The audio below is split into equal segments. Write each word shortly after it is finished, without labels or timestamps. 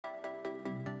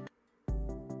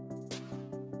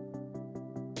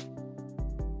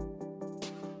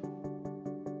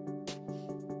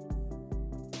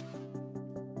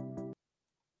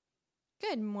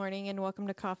Good morning and welcome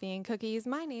to Coffee and Cookies.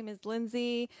 My name is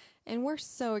Lindsay, and we're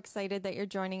so excited that you're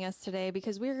joining us today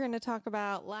because we're going to talk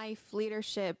about life,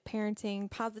 leadership,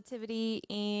 parenting, positivity,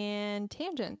 and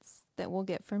tangents that we'll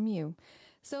get from you.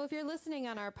 So if you're listening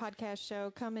on our podcast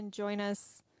show, come and join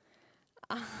us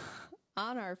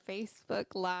on our Facebook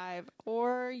Live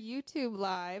or YouTube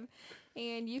Live,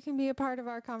 and you can be a part of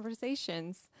our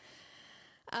conversations.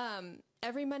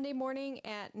 Every Monday morning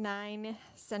at 9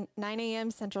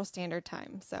 a.m. Central Standard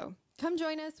Time. So come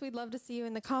join us. We'd love to see you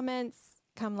in the comments.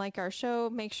 Come like our show.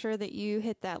 Make sure that you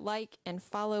hit that like and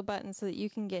follow button so that you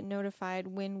can get notified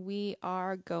when we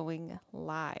are going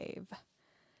live.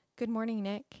 Good morning,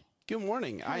 Nick. Good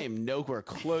morning. I am nowhere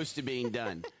close to being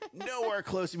done. Nowhere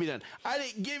close to being done. I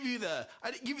didn't give you the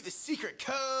secret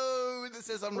code that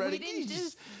says I'm ready. We didn't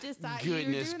just decide.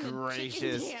 Goodness you were doing gracious.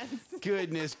 The chicken dance.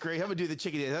 Goodness gracious. I'm gonna do the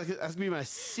chicken dance. That's gonna be my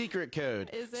secret code.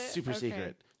 Is it? Super Okay.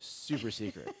 secret. Super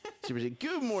secret. Super secret.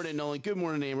 Good morning, Nolan. Good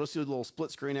morning, Amber. Let's do a little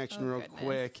split screen action real Goodness.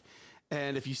 quick.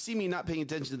 And if you see me not paying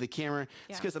attention to the camera,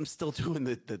 it's Yeah. because I'm still doing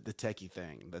the techie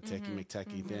thing. The techie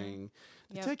McTechie thing.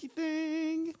 The Yep. techie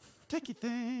thing. Techie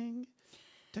thing.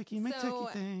 Techie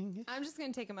McTechie thing. I'm just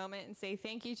going to take a moment and say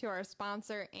thank you to our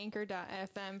sponsor,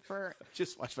 Anchor.fm, for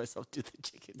Just watch myself do the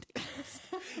chicken dance.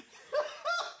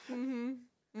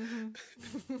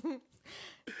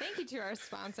 Thank you to our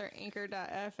sponsor,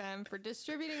 Anchor.fm, for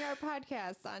distributing our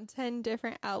podcasts on 10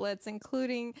 different outlets,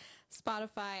 including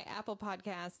Spotify, Apple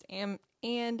Podcast,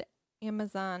 and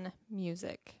Amazon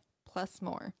Music, plus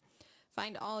more.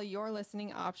 Find all your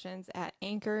listening options at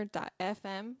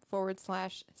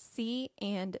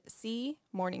anchor.fm/C&C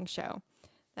Morning Show.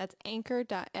 That's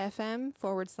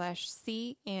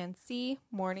anchor.fm/C&C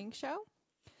Morning Show.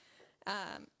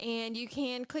 And you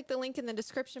can click the link in the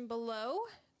description below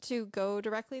to go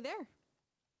directly there.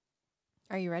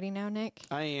 Are you ready now, Nick?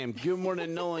 I am. Good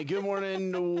morning, Nolan. Good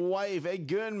morning, wife. Hey,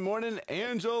 good morning,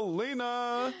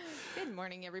 Angelina. Good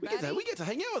morning, everybody. We get to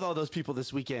hang out with all those people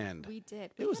this weekend. We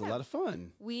did. It was a lot of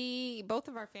fun. Both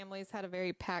of our families had a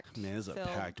very packed. Man, it was a filled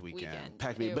packed weekend.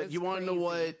 Packed It weekend. But was you want to know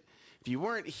crazy. what? If you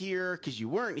weren't here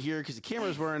because the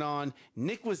cameras weren't on,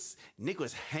 Nick was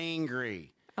hangry.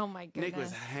 Oh my goodness. Nick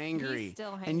was hangry. He's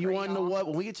still hangry. And you want to know y'all. what?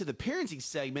 When we get to the parenting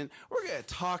segment, we're going to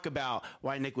talk about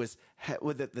why Nick was,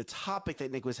 with the topic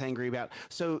that Nick was hangry about.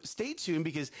 So stay tuned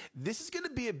because this is going to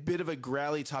be a bit of a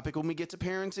growly topic when we get to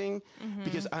parenting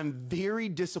because I'm very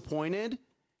disappointed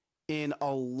in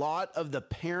a lot of the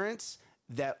parents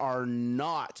that are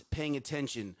not paying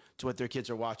attention to what their kids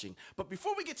are watching. But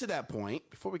before we get to that point,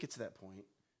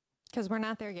 Because we're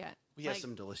not there yet. we have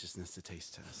some deliciousness to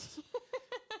taste test.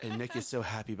 And Nick is so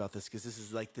happy about this because this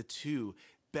is like the two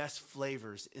best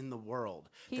flavors in the world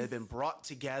that have been brought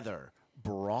together.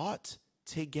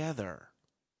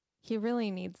 He really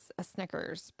needs a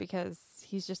Snickers because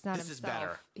he's just not This is himself.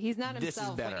 better. He's not This is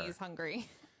himself when better. he's hungry.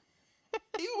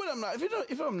 Even when I'm not,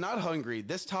 if I'm not hungry,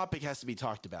 this topic has to be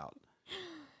talked about.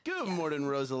 Good morning,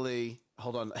 Rosalie.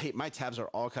 Hold on. Hey, my tabs are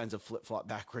all kinds of flip-flop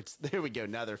backwards. There we go.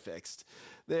 Now they're fixed.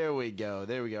 There we go.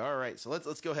 All right. So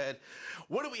let's go ahead.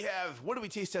 What do we have? What are we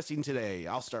taste testing today?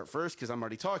 I'll start first because I'm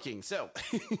already talking. So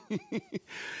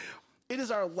it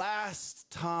is our last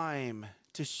time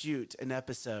to shoot an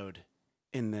episode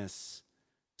in this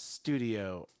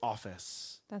studio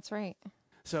office. That's right.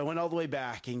 So I went all the way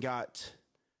back and got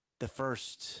the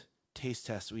first taste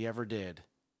test we ever did,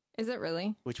 Is it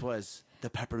really? which was the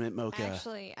peppermint mocha.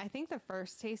 Actually, I think the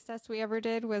first taste test we ever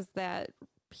did was that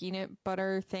peanut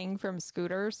butter thing from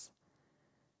Scooters.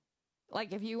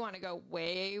 Like if you want to go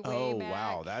way Oh, back.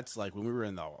 wow. That's like when we were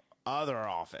in the other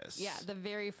office. Yeah, the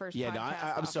very first Yeah, podcast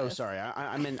no, I'm so office. sorry.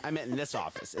 I meant in this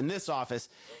office. In this office,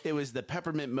 it was the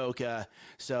peppermint mocha.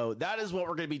 So that is what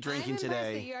we're going to be drinking I'm impressed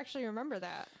today. that you actually remember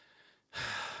that.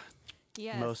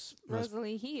 Yes, Most-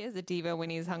 Rosalie, he is a diva when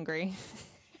he's hungry.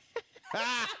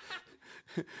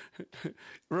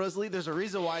 Rosalie, there's a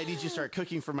reason why I need you to start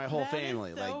cooking for my whole That is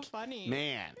family. so like, funny.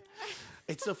 Man,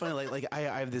 it's so funny. Like I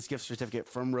have this gift certificate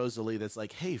from Rosalie that's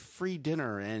like, hey, free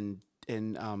dinner and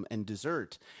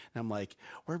dessert. And I'm like,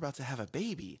 we're about to have a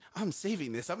baby. I'm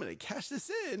saving this. I'm going to cash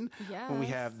this in when we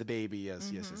Yes. have the baby.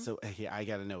 Yes. So hey, I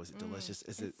got to know, is it delicious?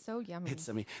 Is It's it so yummy. It's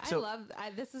yummy. So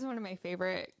this is one of my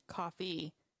favorite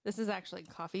coffee. This is actually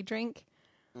coffee drink,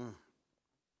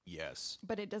 yes.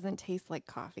 but it doesn't taste like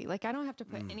coffee. Like I don't have to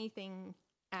put anything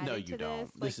added No, to you don't. this.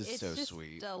 Like, This is it's so just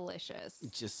sweet. delicious.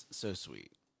 Just so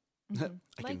sweet. I can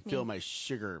Like feel me. my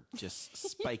sugar just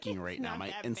spiking right now, not my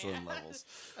that bad. insulin levels.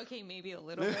 Okay, maybe a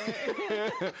little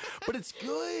bit. But it's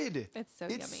good. It's so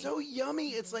It's yummy. so yummy.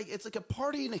 It's like a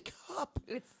party in a cup.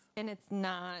 It's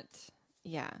not.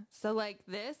 Yeah. So like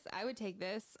this, I would take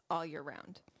this all year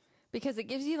round. because it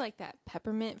gives you like that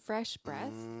peppermint fresh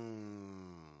breath.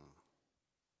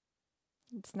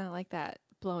 It's not like that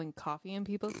blowing coffee in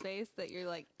people's face that you're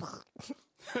like,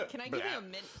 can I give you a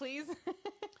mint, please?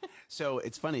 So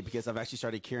it's funny because I've actually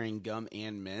started carrying gum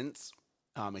and mints,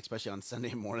 especially on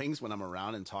Sunday mornings when I'm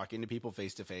around and talking to people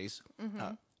face to face.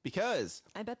 Because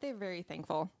I bet they're very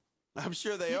thankful. I'm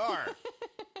sure they are.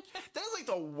 That's like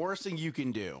the worst thing you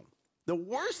can do. The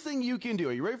worst thing you can do,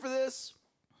 are you ready for this?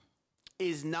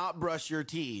 Is not brush your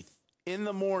teeth in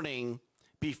the morning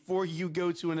before you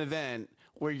go to an event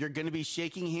where you're going to be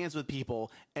shaking hands with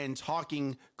people and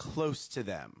talking close to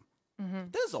them.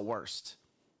 That is the worst.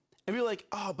 And you're like,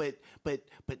 oh,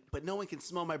 but no one can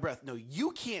smell my breath. No,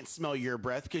 you can't smell your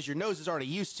breath because your nose is already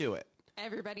used to it.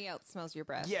 Everybody else smells your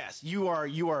breath. Yes, you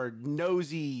are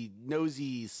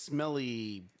nosy,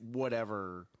 smelly,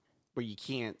 whatever, where you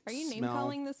can't. Are you smell. name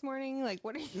calling this morning? Like,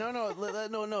 what are you? No.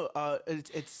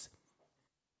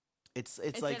 It's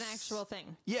like an actual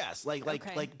thing. Yes, like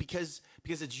because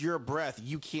it's your breath,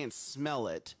 you can't smell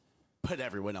it, but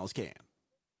everyone else can.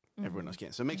 Everyone else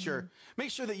can. So make sure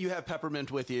that you have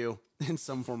peppermint with you in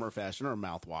some form or fashion, or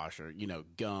mouthwash, or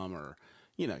gum, or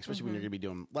especially when you're going to be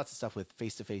doing lots of stuff with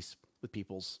face to face with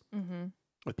peoples, the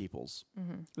peoples.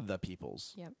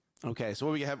 Yep. Okay, so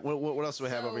what we have? What else do we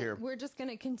have over here? We're just going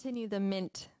to continue the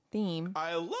mint theme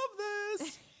I love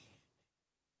this.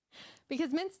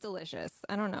 because mint's delicious.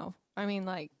 I don't know. I mean,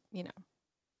 like, yeah.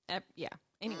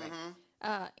 Anyway,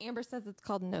 Amber says it's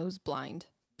called nose blind.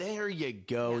 There you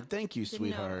go. Yeah. Thank you,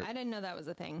 sweetheart. I didn't know that was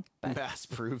a thing. But Mass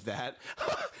prove that.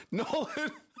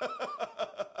 Nolan.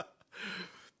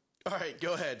 All right,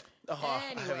 go ahead. Oh,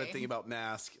 I have a thing about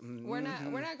mask. We're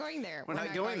not going there. We're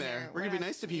not going there. We're going to be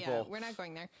nice to people. Yeah, we're not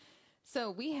going there.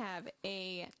 So we have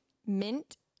a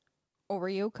mint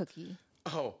Oreo cookie.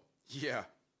 Oh, yeah.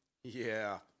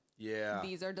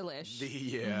 These are delish.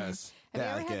 Yes.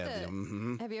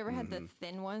 Have you ever had the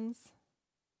thin ones?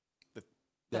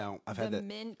 No, I've had the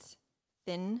mint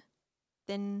thin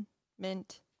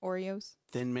mint Oreos.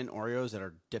 Thin mint Oreos that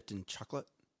are dipped in chocolate.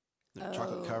 They're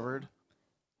chocolate covered.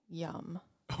 Yum.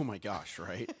 Oh my gosh,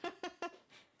 right?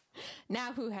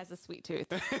 Now who has a sweet tooth?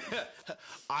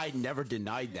 I never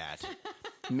denied that.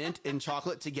 Mint and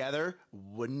chocolate together,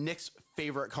 Nick's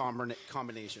favorite combination.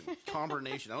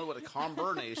 Combination. I don't know what a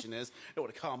combination is. I know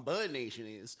what a combination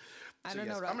is. I don't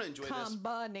know what I'm going to enjoy this.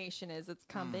 Combination is. It's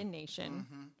combination.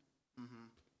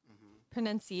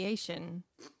 Pronunciation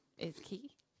is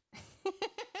key.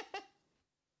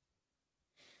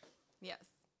 Yes.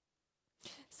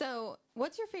 So,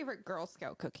 what's your favorite Girl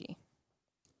Scout cookie?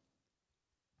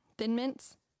 Thin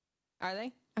Mints? Are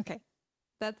they? Okay.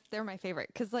 They're my favorite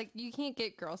because like you can't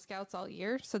get Girl Scouts all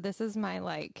year, so this is my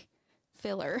like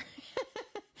filler,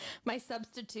 my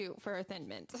substitute for a Thin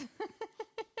Mint.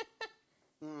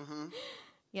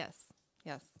 Yes.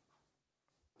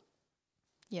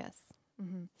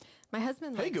 My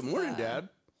husband. Hey, likes good morning, Dad.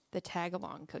 The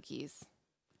tag-along cookies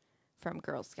from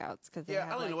Girl Scouts because I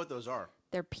don't even know what those are.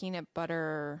 They're peanut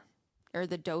butter or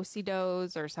the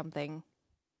Do-si-dos or something.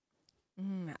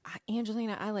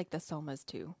 Angelina, I like the Somas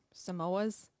too.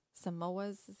 Samoas,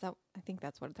 is that? I think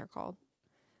that's what they're called.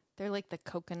 They're like the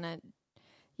coconut.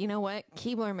 You know what?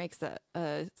 Keebler makes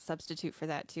a substitute for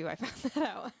that too. I found that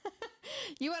out.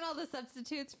 You want all the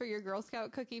substitutes for your Girl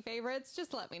Scout cookie favorites?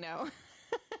 Just let me know.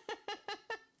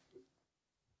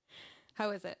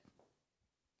 How is it?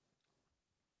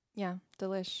 Yeah,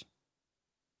 delish.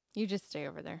 You just stay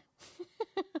over there.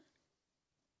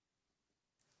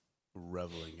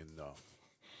 Reveling in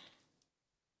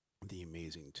the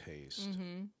amazing taste.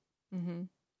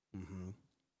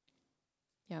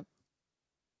 Yep.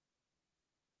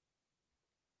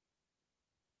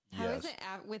 How is it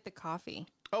with the coffee?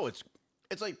 Oh, it's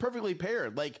like perfectly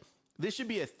paired. Like this should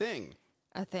be a thing.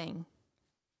 A thing.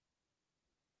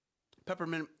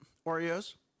 Peppermint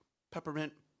Oreos,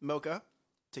 peppermint mocha,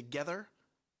 together,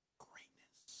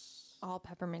 greatness. All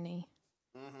pepperminty.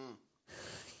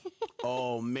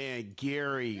 Oh man,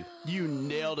 Gary, you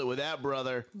nailed it with that,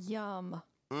 brother. Yum.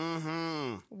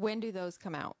 When do those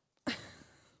come out?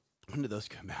 When do those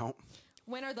come out?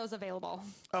 When are those available?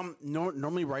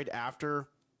 Normally right after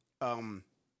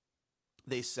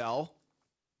they sell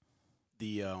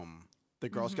the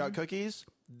Girl Scout cookies,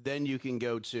 then you can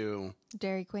go to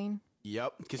Dairy Queen.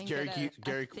 Yep, because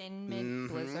Dairy Thin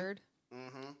Mint Blizzard.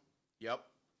 Yep.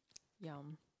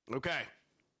 Yum. Okay.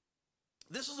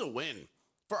 This is a win.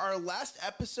 For our last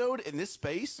episode in this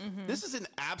space, this is an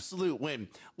absolute win.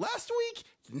 Last week,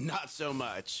 not so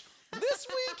much. This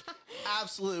week,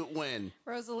 absolute win.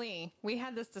 Rosalie, we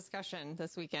had this discussion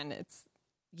this weekend. It's,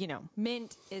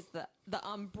 mint is the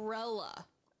umbrella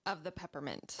of the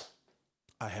peppermint.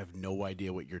 I have no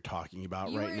idea what you're talking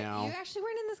about You now. You actually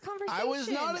weren't in this conversation. I was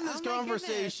not in this Oh my goodness.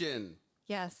 conversation.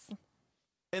 Yes.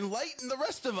 Enlighten the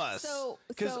rest of us.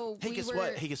 Hey, guess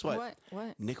what? Hey, guess what?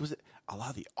 What? Nick was. A lot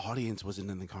of the audience wasn't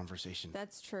in the conversation.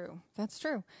 That's true. That's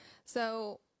true.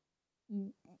 So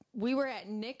we were at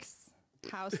Nick's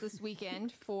house this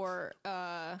weekend for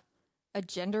a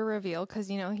gender reveal because,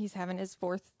 you know, he's having his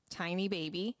 4th tiny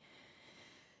baby.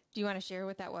 Do you want to share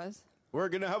what that was? We're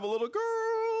going to have a little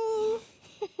girl.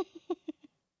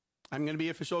 I'm going to be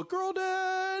official girl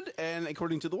dad. And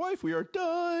according to the wife, we are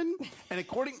done. And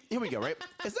here we go, right?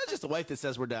 It's not just the wife that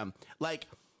says we're done. Like,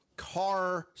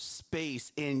 car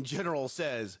space in general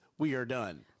says we are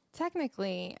done.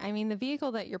 Technically, I mean, the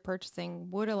vehicle that you're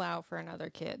purchasing would allow for another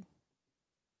kid.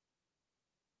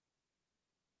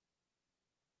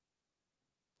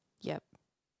 Yep.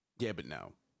 Yeah, but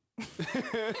no.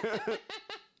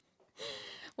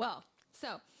 Well,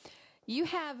 so you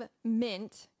have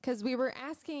mint, because we were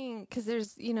asking, because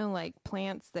there's, you know, like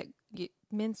plants that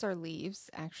mints are leaves,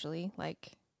 actually.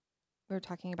 Like we were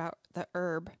talking about the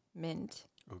herb mint.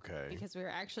 Okay. Because we were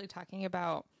actually talking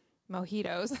about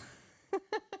mojitos.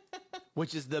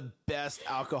 Which is the best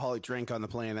alcoholic drink on the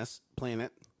planets.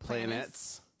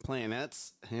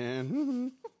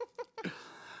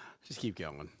 Just keep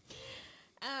going.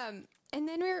 And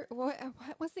then what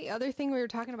was the other thing we were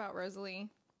talking about, Rosalie?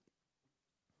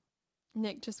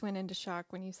 Nick just went into shock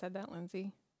when you said that,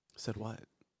 Lindsay. Said what?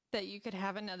 That you could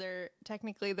have another,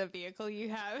 technically the vehicle you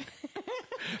have.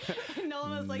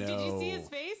 Nolan was like, did you see his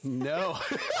face? No.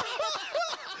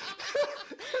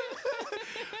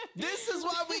 This is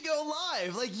why we go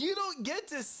live. Like, you don't get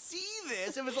to see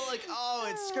this if it's all like, oh,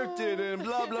 it's scripted and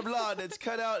blah, blah, blah, and it's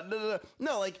cut out. Blah, blah, blah.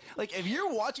 No, like if you're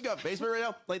watching on Facebook right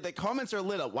now, like the comments are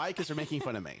lit up. Why? Because they're making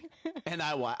fun of me. And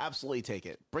I will absolutely take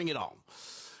it. Bring it on.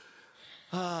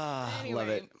 Anyway, love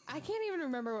it. I can't even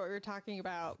remember what we were talking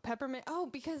about. Peppermint. Oh,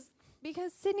 because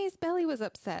Sydney's belly was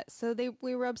upset. So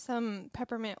we rubbed some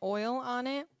peppermint oil on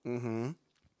it. Mm-hmm.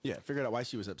 Yeah, figured out why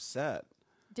she was upset.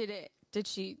 Did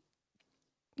she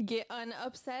get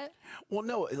unupset? Well,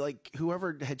 no, like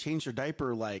whoever had changed her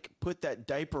diaper, like put that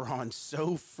diaper on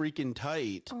so freaking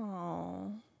tight.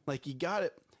 Oh. Like you got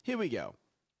it. Here we go.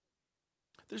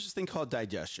 There's this thing called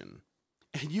digestion.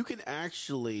 And you can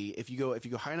actually, if you go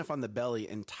high enough on the belly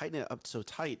and tighten it up so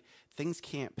tight, things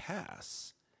can't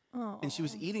pass. Oh. And she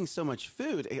was eating so much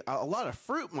food, a lot of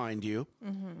fruit, mind you.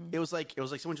 Mm-hmm. It was like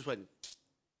someone just went.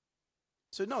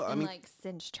 So no, I and mean, like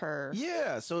cinched her.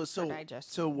 yeah. So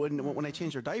when I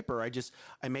changed her diaper,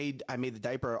 I made the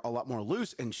diaper a lot more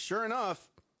loose, and sure enough,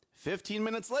 15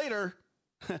 minutes later,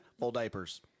 full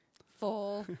diapers.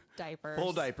 Full diapers.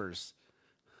 Full diapers.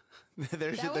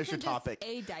 there's your Just topic.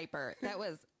 a diaper. That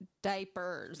was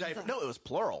diapers. No, it was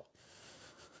plural.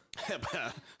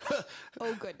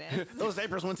 Oh goodness. Those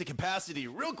diapers went to capacity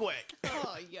real quick.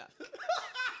 Oh yeah.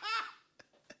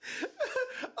 I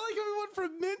like how we went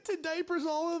from mint to diapers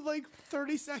all in like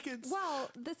 30 seconds. Well,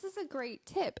 this is a great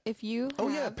tip. If you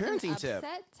have parenting an tip.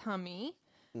 upset tummy,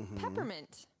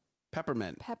 peppermint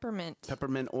Peppermint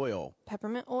oil.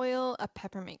 Peppermint oil, a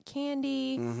peppermint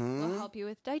candy will help you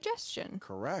with digestion.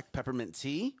 Correct. Peppermint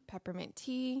tea. Peppermint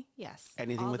tea, yes.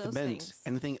 Anything all with the those mint. things.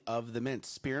 Anything of the mint.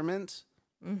 Spearmint.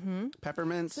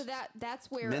 Peppermint. So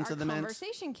that's where Mint our of the mint.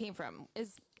 conversation came from.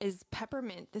 Is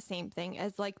peppermint the same thing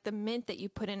as like the mint that you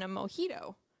put in a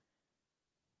mojito?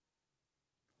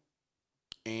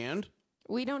 And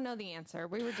We don't know the answer.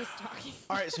 We were just talking.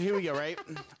 all right, so here we go, right?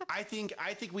 I think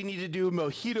we need to do a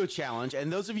mojito challenge.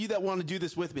 And those of you that want to do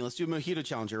this with me, let's do a mojito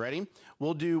challenge. You ready?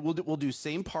 We'll do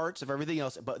same parts of everything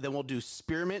else, but then we'll do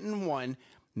spearmint in one,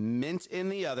 mint in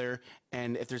the other,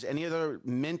 and if there's any other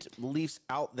mint leaves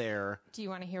out there. Do you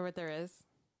want to hear what there is?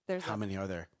 There's How many are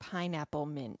there? pineapple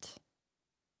mint.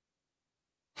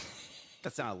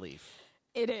 That's not a leaf.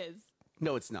 It is.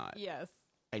 No, it's not. Yes.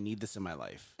 I need this in my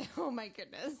life. Oh my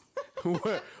goodness.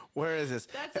 Where is this?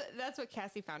 That's what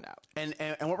Cassie found out. And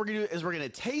what we're gonna do is we're gonna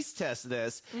taste test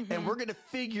this, and we're gonna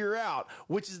figure out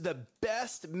which is the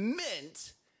best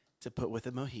mint to put with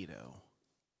a mojito.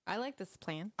 I like this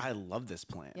plan. I love this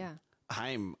plan. Yeah. I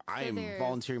am there's-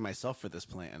 volunteering myself for this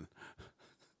plan.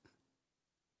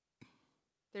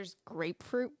 There's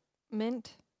grapefruit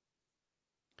mint.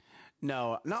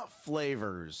 No, not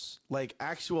flavors, like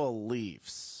actual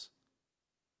leaves.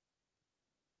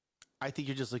 I think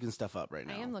you're just looking stuff up right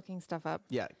now. I am looking stuff up.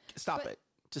 Yeah, stop But- it.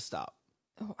 Just stop.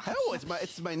 Oh, Oh,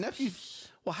 it's my nephew.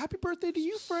 Well, happy birthday to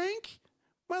you, Frank.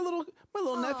 My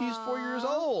little nephew's 4 years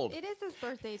old. It is his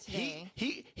birthday today.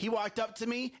 He walked up to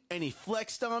me and he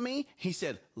flexed on me. He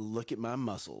said, "Look at my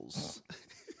muscles."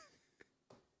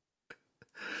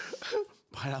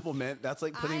 Pineapple mint. That's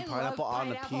like putting I pineapple love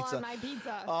on a pineapple pizza. on my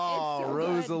pizza. Oh, It's so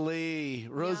Rosalie,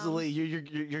 Rosalie,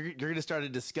 you're gonna start a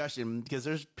discussion because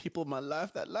there's people in my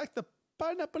life that like the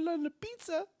pineapple on the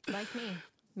pizza. good. Like me.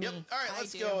 Yep. All right,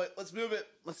 let's go. Let's move it.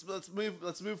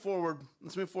 Let's move forward.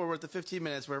 Let's move forward to 15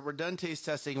 minutes. We're done taste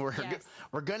testing. Yes.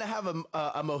 We're gonna have a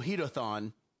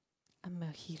mojito-thon. A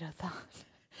mojito-thon.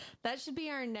 That should be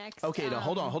our next. Okay, now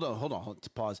hold on.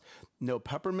 Pause. No,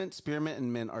 peppermint, spearmint,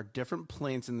 and mint are different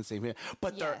plants in the same plant,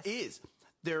 but Yes.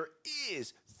 there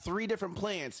is 3 different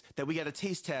plants that we got to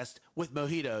taste test with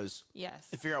mojitos Yes.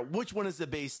 and figure out which one is the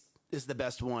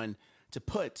best one to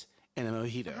put in a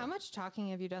mojito. How much talking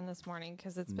have you done this morning?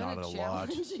 Because it's been Not a lot.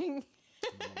 challenging.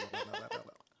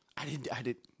 I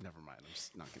didn't. Never mind. I'm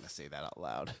just not going to say that out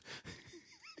loud.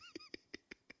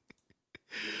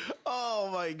 Oh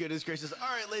my goodness gracious. All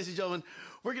right, ladies and gentlemen,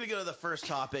 we're going to go to the first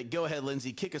topic. Go ahead,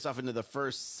 Lindsay. Kick us off into the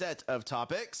first set of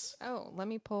topics. Oh, let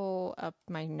me pull up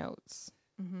my notes.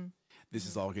 This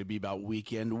is all going to be about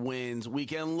weekend wins,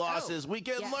 weekend losses,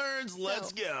 weekend yes. learns. Let's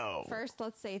So, go. First,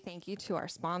 let's say thank you to our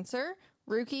sponsor,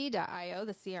 Rookie.io,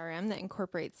 the CRM that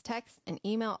incorporates text and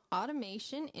email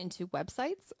automation into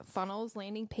websites, funnels,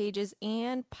 landing pages,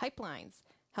 and pipelines,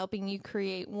 helping you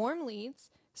create warm leads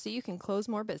so you can close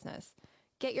more business.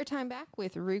 Get your time back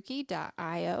with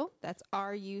Rookie.io. That's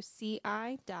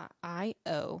RUCI.io.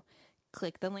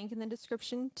 Click the link in the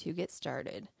description to get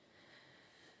started.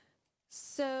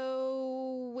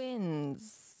 So,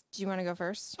 wins. Do you want to go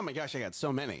first? Oh my gosh, I got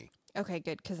so many. Okay,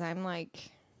 good, because I'm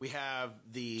like We have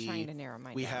the trying to narrow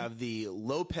mine we down. have the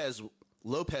Lopez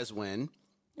win,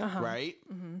 right?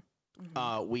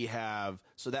 We have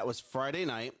so that was Friday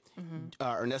night.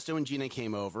 Ernesto and Gina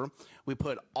came over. We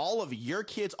put all of your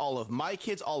kids, all of my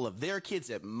kids, all of their kids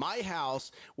at my house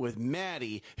with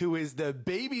Maddie, who is the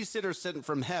babysitter sent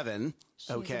from heaven.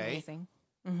 She's okay, amazing.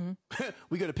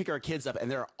 we go to pick our kids up,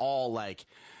 and they're all like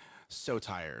so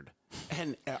tired.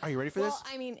 And are you ready for Well, this?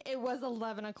 I mean, it was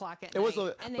 11 o'clock at night, was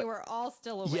and they were all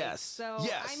still awake. Yes. So,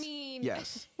 yes. I mean,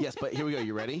 yes. Yes. But here we go.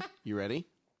 You ready? You ready?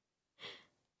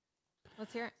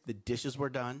 let's hear it. The dishes were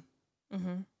done.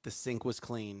 The sink was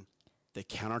clean. The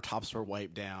countertops were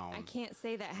wiped down. I can't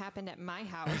say that happened at my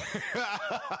house.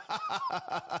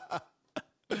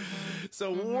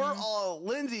 So we're all at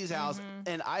Lindsay's house,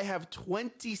 and I have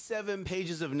 27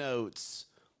 pages of notes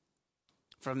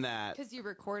from that. Because you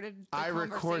recorded the I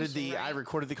recorded the conversation, I right?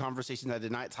 recorded the conversation. I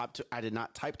did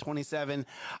not type 27.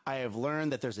 I have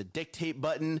learned that there's a dictate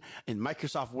button in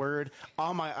Microsoft Word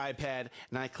on my iPad,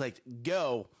 and I clicked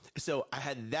go. So I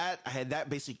had that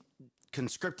basic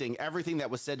conscripting everything that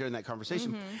was said during that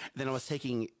conversation. Then I was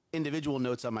taking individual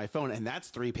notes on my phone, and that's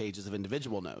 3 pages of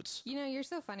individual notes. You know, you're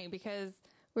so funny because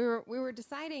we were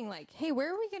deciding like, hey,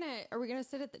 where are we gonna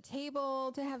sit at the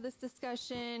table to have this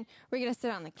discussion? Are we gonna sit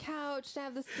on the couch to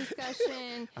have this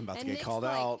discussion? I'm about to And get Nick's called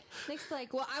like- out. Nick's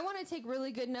like, well, I want to take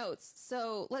really good notes,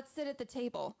 so let's sit at the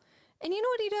table. And you know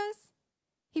what he does?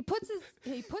 He puts his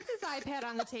iPad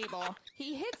on the table.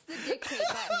 He hits the dictate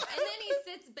button, and then he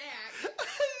sits back.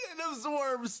 It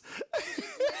absorbs. And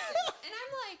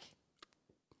I'm like,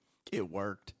 It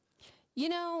worked. you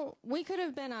know, we could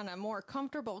have been on a more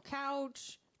comfortable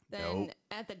couch than Nope.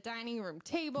 at the dining room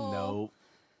table. No.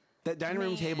 That dining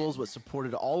room Man. table is what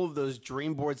supported all of those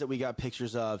dream boards that we got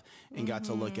pictures of and got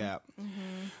to look at.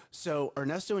 So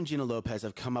Ernesto and Gina Lopez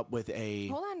have come up with a.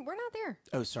 Hold on, we're not there.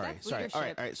 Oh, sorry, That's sorry. All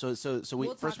right, leadership. all right. So we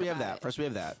We'll first talk we have about that. it. First we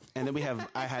have that, and then we have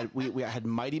I had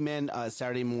Mighty Men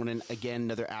Saturday morning again,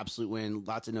 another absolute win.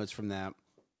 Lots of notes from that,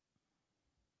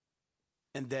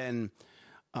 and then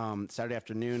Saturday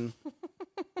afternoon.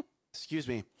 Excuse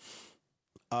me.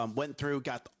 Went through,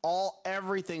 got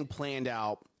everything planned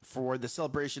out for the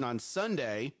celebration on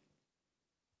Sunday.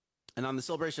 And on the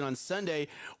celebration on Sunday,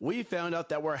 we found out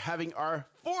that we're having our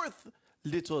 4th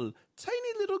tiny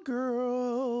little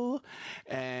girl.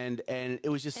 And it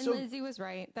was just And so Lindsay was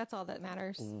right. That's all that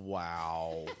matters.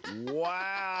 wow.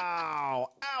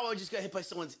 Wow. Ow, I just got hit by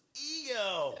someone's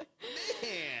ego.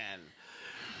 Man.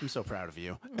 I'm so proud of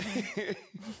you.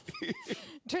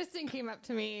 Tristan came up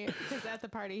to me because at the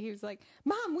party he was like,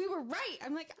 "Mom, we were right."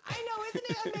 I'm like, "I know, isn't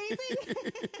it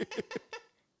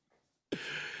amazing?"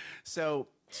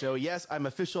 So yes, I'm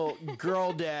official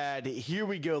girl dad. Here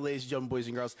we go, ladies and gentlemen, boys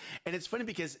and girls. And it's funny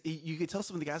because you could tell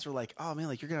some of the guys were like, "Oh man,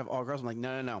 like you're gonna have all girls." I'm like,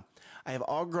 no. I have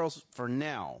all girls for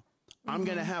now. I'm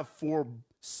gonna have 4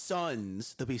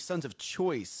 sons. There'll be sons of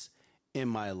choice in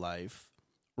my life,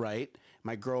 right?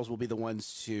 My girls will be the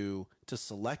ones to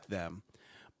select them,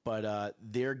 but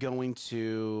they're going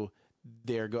to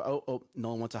Oh,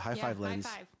 Nolan wants a high Yeah, five, high Lens.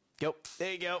 five. Go,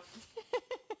 there you go.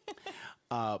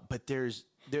 But there's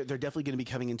they're definitely going to be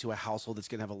coming into a household that's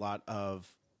going to have a lot of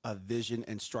vision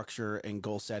and structure and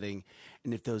goal setting.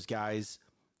 And if those guys,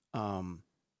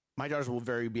 my daughters will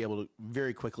be able to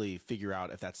very quickly figure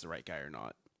out if that's the right guy or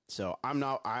not. So I'm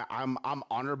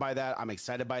honored by that. I'm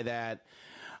excited by that.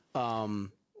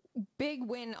 Big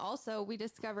win. Also, we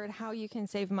discovered how you can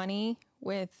save money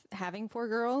with having 4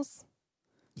 girls.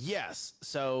 Yes.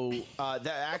 So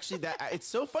that it's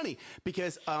so funny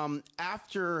because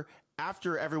after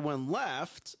everyone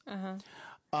left,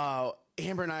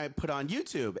 Amber and I put on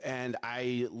YouTube, and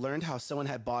I learned how someone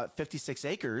had bought 56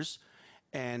 acres,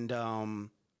 and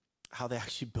how they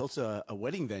actually built a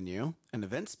wedding venue, an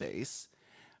event space,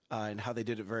 and how they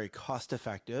did it very cost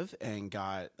effective, and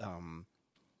got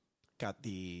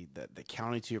the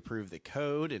county to approve the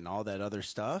code and all that other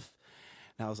stuff.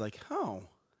 And I was like, oh,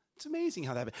 it's amazing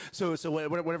how that. So what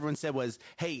everyone said was,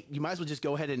 hey, you might as well just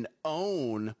go ahead and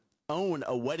own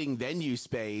a wedding venue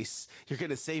space. You're going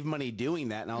to save money doing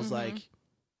that. And I was like,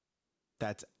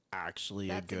 that's actually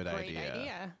a good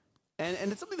idea.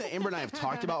 And it's something that Amber and I have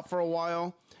talked about for a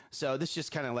while. So this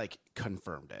just kind of like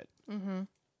confirmed it.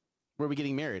 Where are we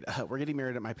getting married? We're getting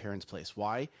married at my parents' place.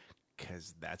 Why?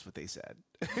 Because that's what they said.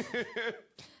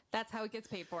 That's how it gets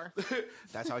paid for.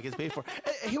 That's how it gets paid for.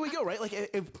 Here we go, right? Like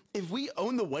if we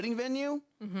own the wedding venue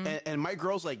and my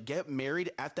girls like get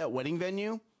married at that wedding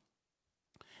venue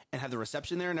and have the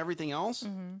reception there and everything else,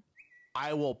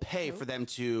 I will pay for them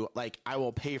to I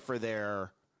will pay for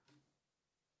their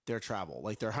travel,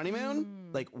 like their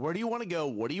honeymoon. Like, where do you want to go?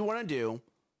 What do you want to do?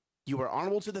 You are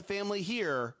honorable to the family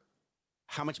here.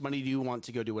 How much money do you want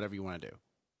to go do whatever you want to do?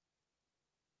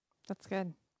 That's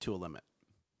good. To a limit.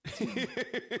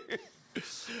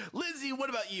 Lindsay, what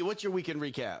about you? What's your weekend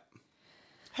recap?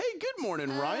 Hey, good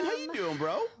morning, Ryan. How you doing,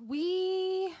 bro?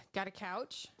 We got a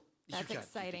couch. That's You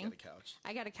exciting. got a couch.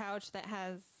 I got a couch that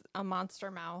has a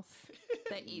monster mouth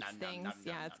that eats things.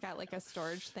 Yeah, it's got like a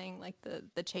storage thing, like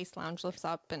the Chase Lounge lifts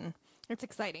up, and it's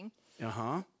exciting.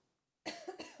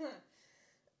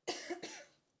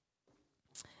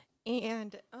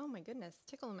 And oh my goodness,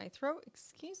 tickle in my throat.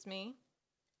 Excuse me.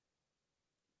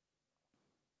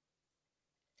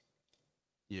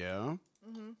 Yeah.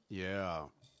 Yeah.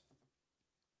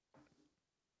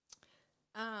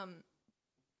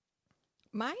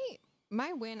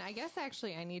 My win, I guess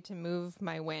actually I need to move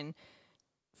my win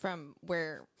from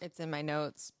where it's in my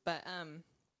notes, but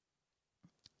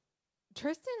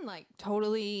Tristan like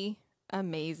totally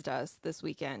amazed us this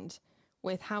weekend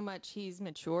with how much he's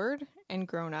matured and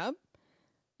grown up,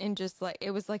 and just like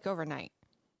it was like overnight.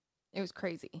 It was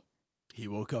crazy. He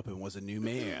woke up and was a new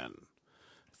man.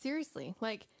 Seriously,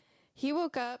 like he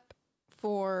woke up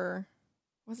for,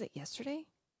 was it yesterday?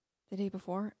 The day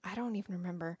before? I don't even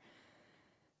remember.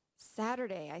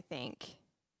 Saturday, I think.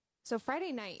 So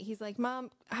Friday night, he's like,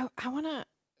 Mom, I want to,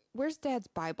 where's Dad's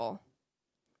Bible?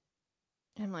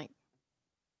 And I'm like,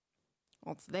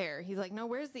 well, it's there. He's like, no,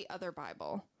 where's the other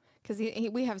Bible? Because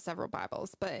we have several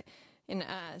Bibles, but, and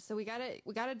so we got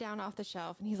it down off the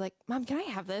shelf, and he's like, Mom, can I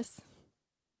have this?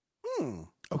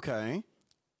 Okay.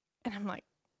 And I'm like,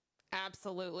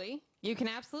 absolutely. You can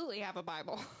absolutely have a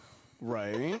Bible.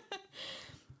 Right.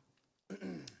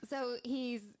 So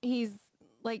he's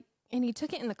like, and he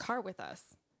took it in the car with us.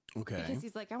 Okay. Because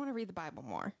he's like, I want to read the Bible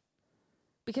more.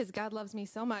 Because God loves me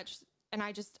so much, and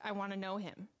I want to know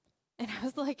him. And I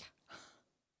was like,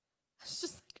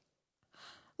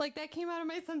 like that came out of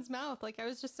my son's mouth. Like I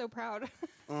was just so proud.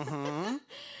 And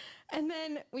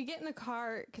then we get in the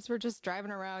car because we're just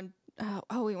driving around.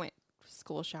 We went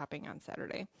school shopping on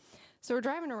Saturday. So we're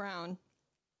driving around,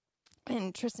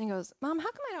 and Tristan goes, Mom, how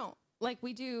come I don't, like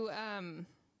we do,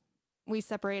 we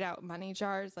separate out money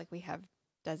jars. Like we have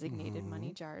designated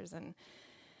money jars, and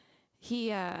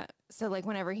he, so like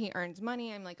whenever he earns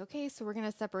money, I'm like, okay, so we're going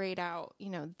to separate out,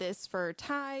 this for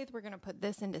tithe. We're going to put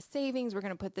this into savings. We're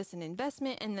going to put this in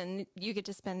investment. And then you get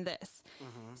to spend this.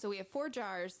 So we have 4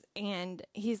 jars, and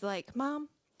he's like, Mom,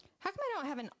 how come I don't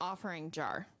have an offering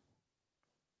jar?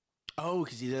 Oh,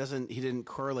 because he didn't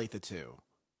correlate the two.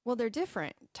 Well, they're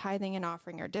different. Tithing and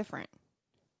offering are different.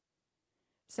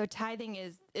 So tithing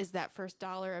is that first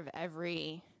dollar of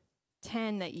every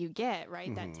 10 that you get,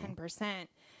 right? That 10%.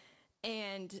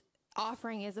 And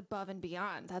offering is above and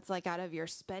beyond. That's like out of your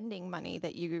spending money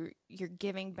that you're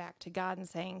giving back to God and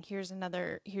saying,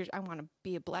 I want to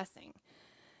be a blessing.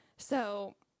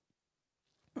 So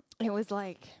it was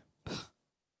like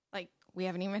we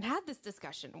haven't even had this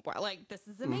discussion. Like, this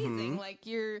is amazing.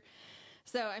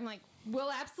 So I'm like,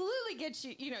 we'll absolutely get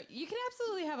you, you can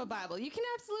absolutely have a Bible. You can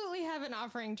absolutely have an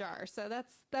offering jar. So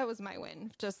that was my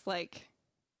win. Just like,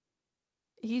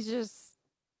 he's just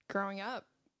growing up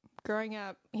growing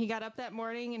up, he got up that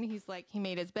morning and he's like, he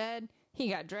made his bed, he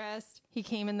got dressed, he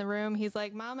came in the room, he's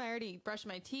like, Mom, I already brushed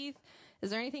my teeth. Is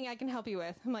there anything I can help you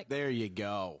with? I'm like, There you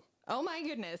go. oh my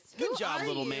goodness. Good who job, are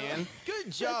little you? man. Good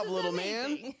This job, is little man.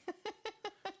 amazing.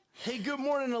 Hey, good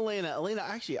morning, Elena. Elena,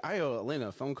 actually, I owe Elena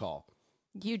a phone call.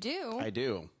 You do? I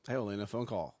do. I owe Elena a phone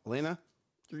call. Elena,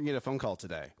 you're going to get a phone call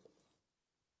today.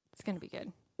 It's going to be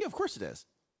good. Yeah, of course it is.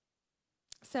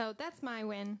 So that's my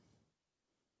win.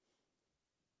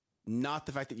 Not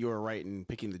the fact that you were right in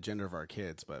picking the gender of our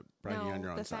kids, but bragging on your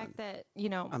own the son. fact that, you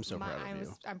know, I'm so proud of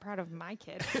you. I'm proud of my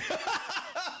kid.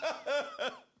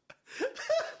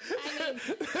 Here's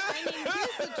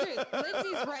the truth.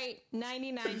 Lindsay's right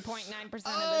 99.9% of the time.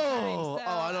 So,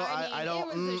 I don't.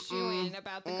 It was a shoo-in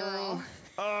about the girl.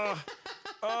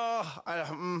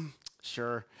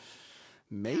 Sure.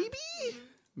 Maybe.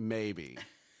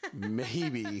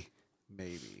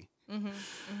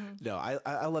 No,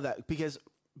 I love that because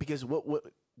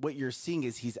what you're seeing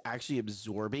is he's actually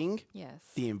absorbing Yes.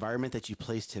 the environment that you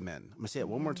placed him in. I'm gonna say it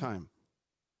one more time.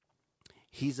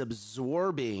 He's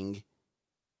absorbing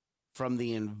from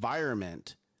the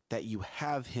environment that you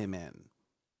have him in.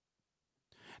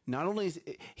 Not only is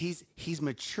he's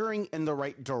maturing in the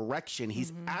right direction,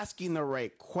 he's asking the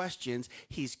right questions,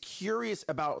 he's curious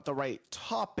about the right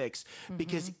topics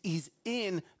because he's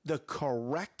in the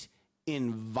correct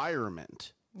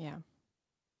environment. Yeah.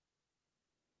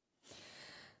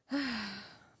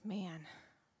 Man.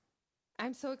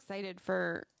 I'm so excited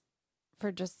for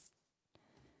just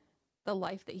the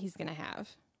life that he's going to have.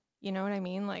 You know what I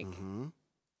mean? Like,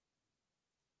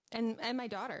 and my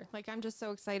daughter, like, I'm just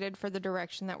so excited for the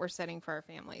direction that we're setting for our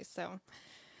families. So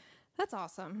that's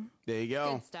awesome. There you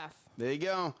go. Good stuff. There you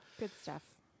go. Good stuff.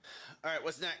 All right,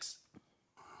 what's next?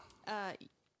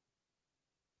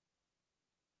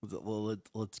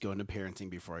 Let's go into parenting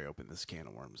before I open this can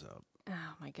of worms up.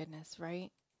 Oh my goodness.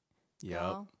 Right. Yep.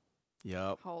 Well,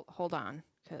 Yep. hold on.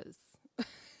 Cause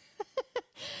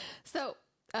so,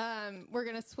 we're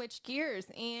going to switch gears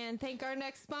and thank our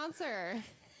next sponsor.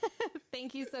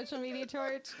 Thank you, Social Media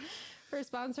Torch, for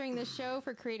sponsoring this show,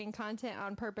 for creating content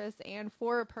on purpose and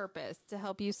for a purpose to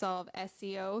help you solve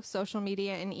SEO, social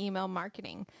media, and email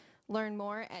marketing. Learn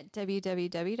more at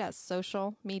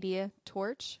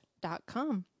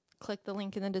www.socialmediatorch.com. Click the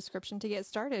link in the description to get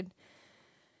started.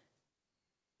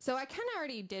 So I kind of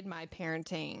already did my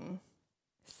parenting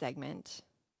segment.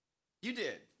 You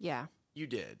did. Yeah. You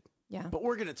did. Yeah. But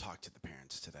we're going to talk to the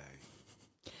parents today.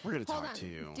 We're going to Hold talk on. to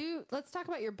you. Let's talk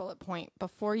about your bullet point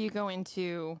before you go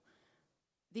into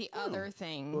the other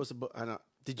thing. What was the book? I don't.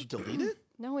 Did you delete it?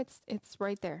 No, it's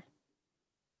right there.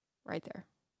 Right there.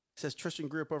 It says Tristan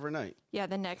grew up overnight. Yeah,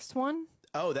 the next one.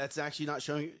 Oh, that's actually not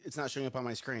showing. It's not showing up on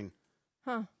my screen.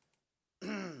 Huh.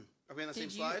 Are we on the same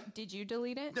slide? Did you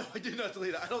delete it? No, I did not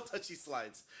delete it. I don't touch these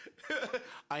slides.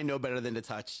 I know better than to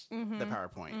touch the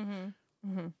PowerPoint.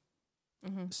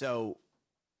 So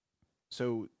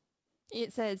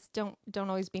It says don't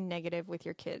always be negative with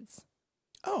your kids.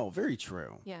 oh, very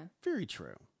true. Yeah, Very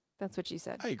true. that's what you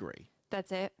said. I agree.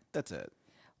 That's it. That's it.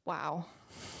 Wow.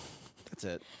 That's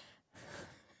it.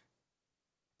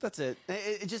 That's it.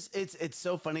 It's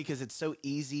so funny because it's so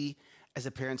easy as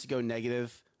a parent to go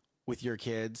negative with your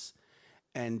kids.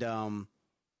 And,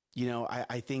 you know,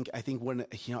 I think when,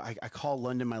 you know, I call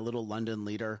London my little London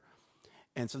leader,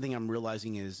 and something I'm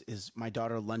realizing is my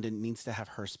daughter London needs to have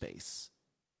her space.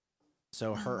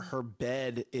 So her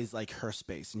bed is like her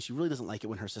space, and she really doesn't like it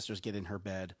when her sisters get in her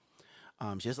bed.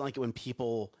 She doesn't like it when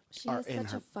people She are has in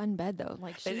such her. a fun bed though.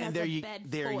 Like she has there a you bed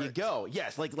there you fort. go.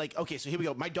 Yes, like okay. So here we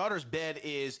go. My daughter's bed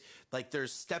is like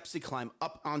there's steps to climb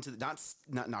up onto the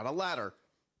not a ladder.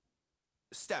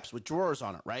 Steps with drawers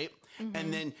on it, right?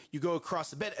 And then you go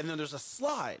across the bed, and then there's a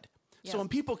slide. Yeah. So when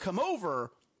people come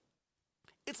over,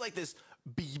 it's like this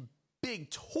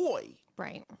big toy,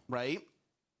 Right. right?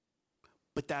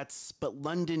 But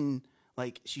London,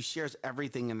 like she shares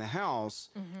everything in the house.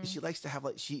 And she likes to have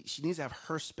like she needs to have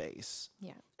her space.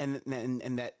 Yeah. And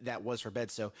that was her bed.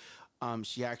 So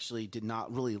she actually did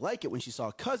not really like it when she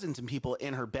saw cousins and people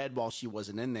in her bed while she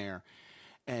wasn't in there.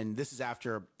 And this is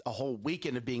after a whole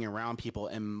weekend of being around people,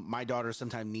 and my daughters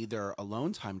sometimes need their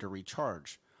alone time to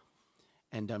recharge.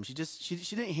 And she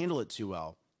didn't handle it too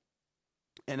well.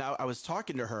 And I was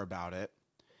talking to her about it.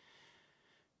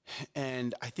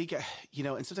 And I think, you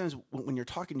know, and sometimes when you're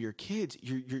talking to your kids,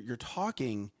 you're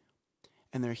talking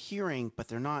and they're hearing, but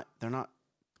they're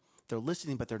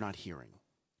listening, but they're not hearing.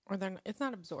 Or it's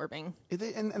not absorbing.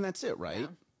 And that's it, right? Yeah.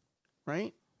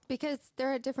 Right? Because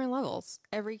they're at different levels.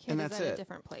 Every kid And is that's at it. a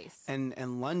different place. And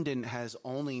London has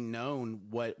only known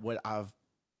what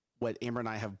Amber and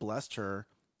I have blessed her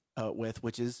with,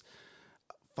 which is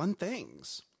fun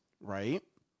things, right?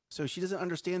 So she doesn't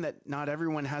understand that not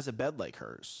everyone has a bed like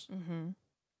hers.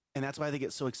 And that's why they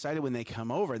get so excited when they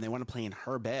come over and they want to play in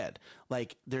her bed.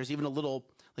 Like there's even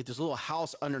there's a little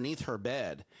house underneath her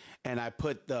bed, and I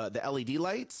put the LED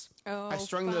lights. Oh, I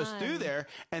strung those through there,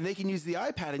 and they can use the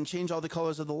iPad and change all the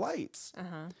colors of the lights.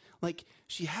 Like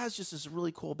she has just this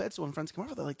really cool bed. So when friends come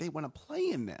over, they're like, they want to play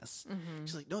in this.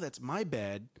 She's like, no, that's my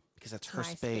bed because that's her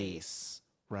My space,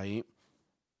 right?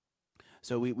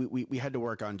 So we had to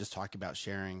work on just talking about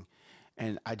sharing.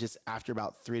 And I just, after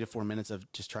about 3 to 4 minutes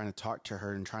of just trying to talk to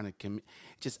her and trying to,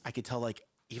 I could tell, like,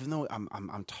 even though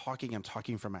I'm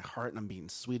talking from my heart and I'm being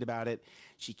sweet about it,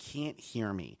 she can't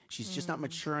hear me. She's just not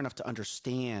mature enough to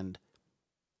understand,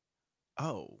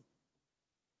 oh,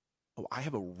 I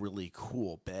have a really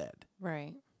cool bed.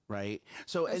 Right. Right.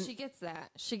 So and she gets that.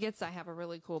 She gets I have a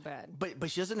really cool bed.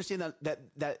 But she doesn't understand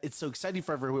that it's so exciting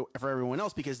for everyone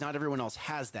else because not everyone else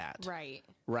has that. Right.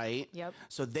 Right. Yep.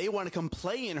 So they want to come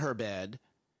play in her bed.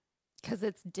 Because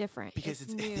it's different. Because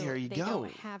it's new. There you they go. They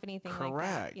don't have anything Correct.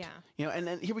 like that. Yeah. You know, and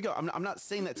then here we go. I'm not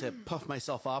saying that to puff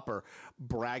myself up or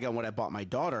brag on what I bought my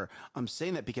daughter. I'm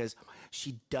saying that because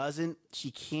she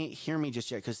can't hear me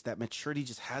just yet because that maturity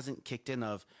just hasn't kicked in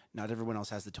of not everyone else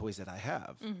has the toys that I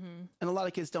have. And a lot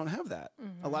of kids don't have that.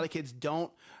 A lot of kids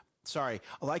don't. Sorry.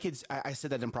 A lot of kids, I said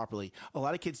that improperly. A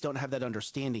lot of kids don't have that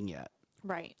understanding yet.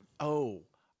 Right. Oh,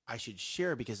 I should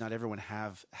share because not everyone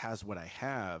has what I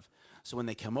have. So when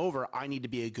they come over, I need to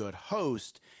be a good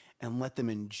host and let them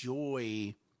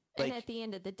enjoy. Like, and at the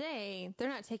end of the day, they're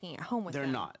not taking it home with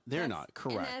them. They're not.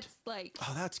 Correct. And that's like,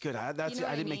 oh, that's good. I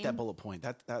didn't make that bullet point.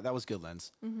 That was good,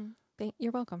 Linz.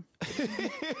 You're welcome.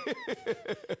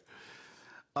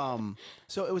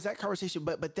 So it was that conversation,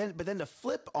 but then to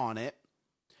flip on it,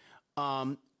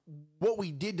 what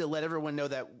we did to let everyone know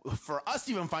that for us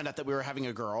to even find out that we were having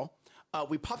a girl,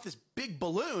 we popped this big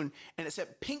balloon and it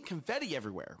said pink confetti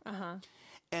everywhere.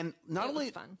 And not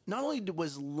only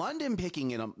was London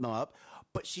picking it up,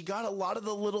 but she got a lot of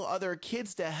the little other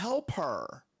kids to help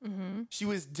her. She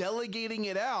was delegating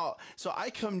it out. So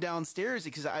I come downstairs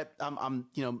because I'm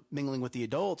mingling with the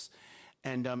adults.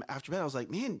 And after bed, I was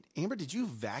like, man, Amber, did you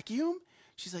vacuum?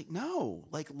 She's like, no,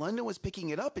 like London was picking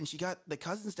it up and she got the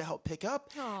cousins to help pick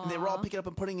up. Aww. And they were all picking up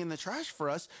and putting in the trash for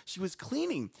us. She was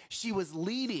cleaning. She was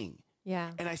leading.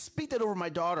 Yeah. And I speak that over my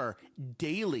daughter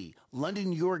daily.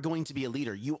 London, you're going to be a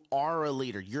leader. You are a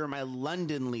leader. You're my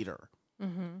London leader.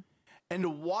 And to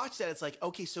watch that, it's like,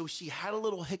 okay, so she had a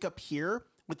little hiccup here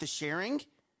with the sharing,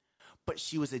 but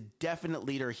she was a definite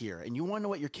leader here. And you want to know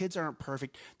what? Your kids aren't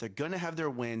perfect. They're going to have their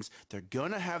wins. They're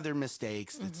going to have their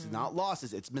mistakes. It's not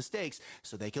losses. It's mistakes.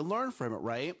 So they can learn from it,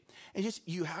 right? And just,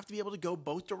 you have to be able to go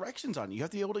both directions on it. You have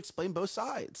to be able to explain both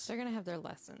sides. They're going to have their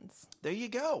lessons. There you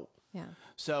go. Yeah.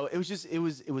 So it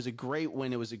was a great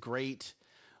win. It was a great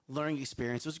learning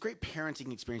experience. It was a great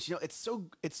parenting experience. You know, it's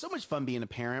so much fun being a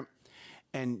parent.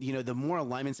 And, you know, the more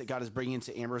alignments that God is bringing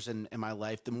into Amber's in my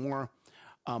life, the more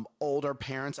older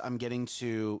parents I'm getting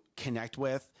to connect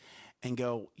with and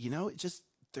go, you know,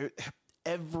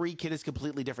 every kid is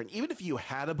completely different. Even if you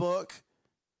had a book,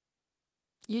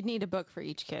 you'd need a book for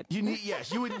each kid. You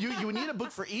would need a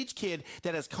book for each kid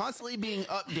that is constantly being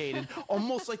updated,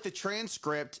 almost like the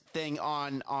transcript thing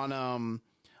on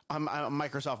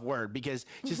Microsoft Word, because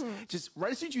just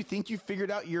right as soon as you think you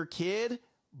figured out your kid,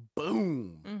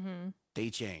 boom, they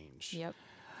change. Yep.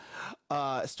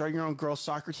 Starting your own girls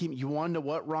soccer team. You want to know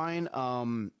what, Ryan?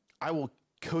 I will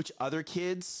coach other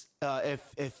kids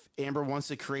if Amber wants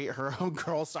to create her own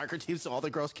girls soccer team so all the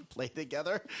girls can play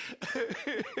together.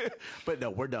 But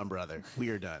no, we're done, brother. We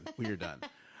are done.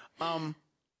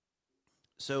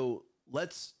 So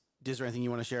is there anything you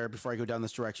want to share before I go down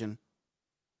this direction?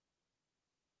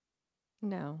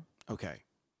 No. Okay.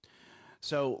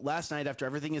 So last night, after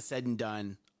everything is said and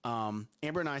done,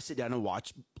 Amber and I sit down and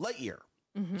watch Lightyear.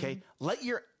 Okay.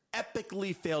 Lightyear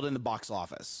epically failed in the box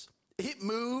office. It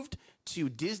moved to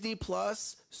Disney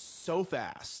Plus so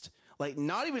fast. Like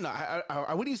not even, I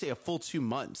wouldn't even say a full 2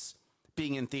 months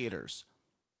being in theaters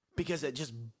because it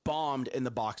just bombed in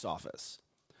the box office.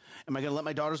 Am I going to let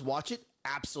my daughters watch it?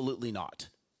 Absolutely not.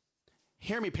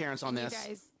 Hear me, parents, on this. You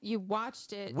guys, you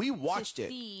watched it. We watched it.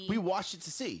 We watched it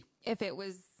to see if it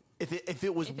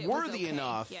was worthy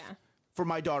enough for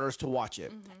my daughters to watch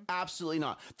it. Absolutely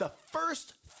not. The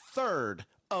first third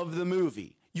of the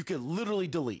movie, you could literally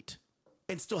delete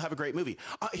and still have a great movie.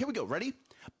 Here we go. Ready?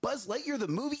 Buzz Lightyear, the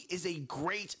movie, is a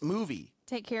great movie.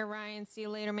 Take care, Ryan. See you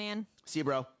later, man. See you,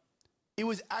 bro. It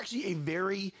was actually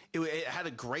it had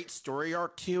a great story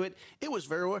arc to it. It was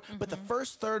very well, but the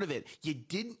first third of it,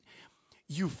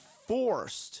 you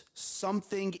forced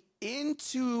something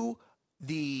into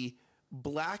the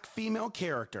black female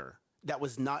character that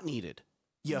was not needed.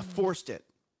 You forced it.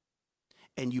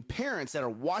 And you parents that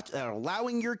are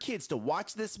allowing your kids to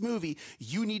watch this movie,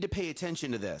 you need to pay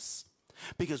attention to this.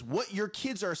 Because what your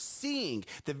kids are seeing,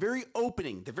 the very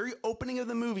opening of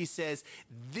the movie says,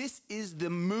 this is the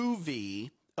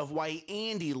movie of why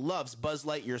Andy loves Buzz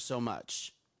Lightyear so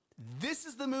much. This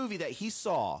is the movie that he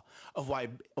saw of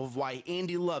why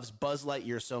Andy loves Buzz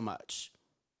Lightyear so much.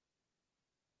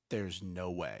 There's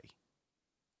no way.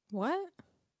 What?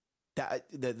 That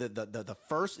the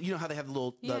first, you know how they have the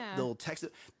little text.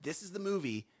 This is the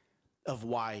movie of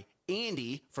why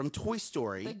Andy from Toy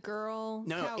Story. The girl.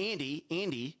 No,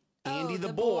 Andy Oh,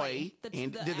 the boy,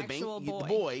 the actual boy the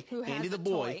boy, who has Andy the the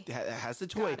boy toy. has the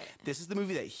toy. Got it. This is the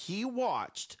movie that he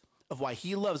watched of why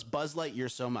he loves Buzz Lightyear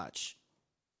so much.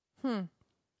 And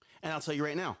I'll tell you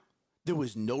right now, there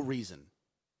was no reason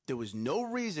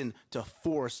to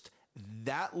force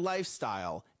that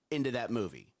lifestyle into that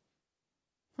movie.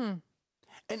 And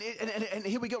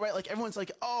here we go, right? Like everyone's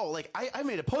like, oh, like I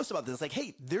made a post about this. Like,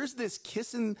 hey, there's this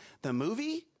kiss in the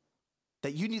movie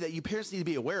that you parents need to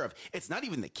be aware of. It's not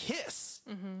even the kiss.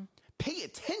 Pay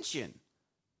attention.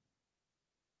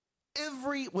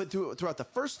 Throughout the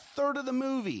first third of the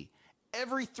movie,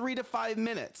 every 3 to 5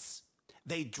 minutes,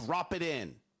 they drop it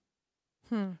in.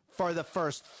 For the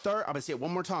first third, I'm gonna say it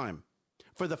one more time.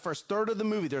 For the first third of the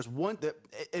movie, there's one that,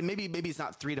 and maybe it's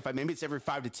not 3 to 5, maybe it's every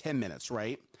 5 to 10 minutes,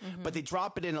 right? But they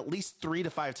drop it in at least 3 to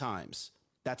 5 times.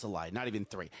 That's a lie, not even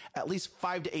 3. At least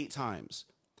 5 to 8 times.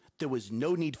 There was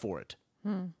no need for it.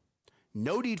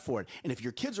 No need for it. And if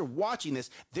your kids are watching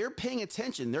this, they're paying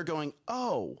attention. They're going,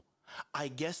 oh, I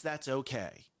guess that's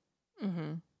okay.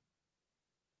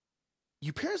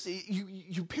 You parents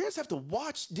have to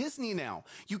watch Disney now.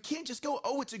 You can't just go,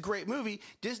 oh, it's a great movie.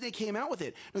 Disney came out with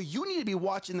it. No, you need to be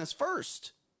watching this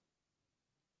first.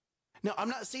 Now, I'm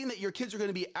not saying that your kids are going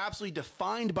to be absolutely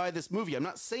defined by this movie. I'm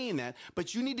not saying that,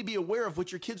 but you need to be aware of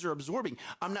what your kids are absorbing.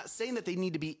 I'm not saying that they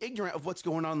need to be ignorant of what's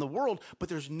going on in the world, but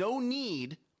there was no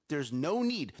need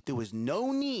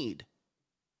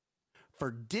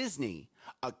for Disney,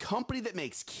 a company that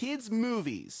makes kids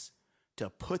movies,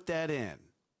 to put that in.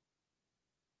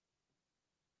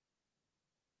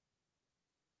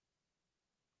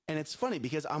 And it's funny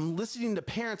because I'm listening to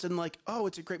parents and like, oh,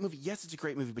 it's a great movie. Yes, it's a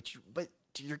great movie, but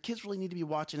do your kids really need to be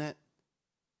watching it?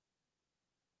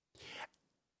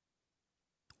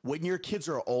 When your kids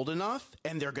are old enough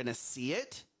and they're going to see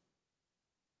it,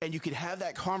 and you could have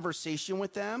that conversation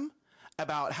with them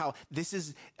about how this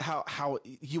is how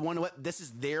you want to, this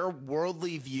is their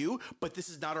worldly view, but this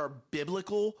is not our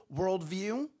biblical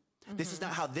worldview. This is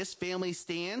not how this family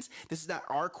stands. This is not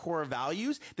our core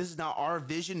values. This is not our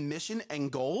vision, mission, and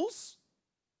goals.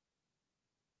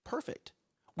 Perfect.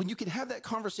 When you can have that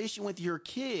conversation with your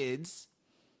kids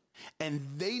and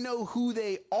they know who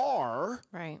they are.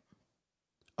 Right.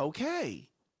 Okay.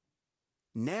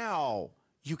 Now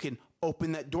you can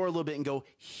open that door a little bit and go,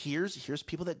 here's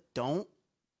people that don't,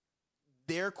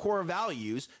 their core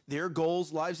values, their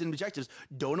goals, lives, and objectives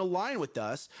don't align with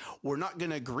us. We're not going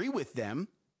to agree with them.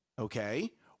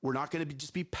 Okay, we're not going to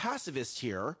just be pacifists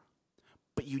here,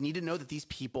 but you need to know that these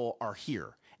people are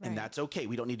here, and that's okay.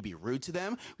 We don't need to be rude to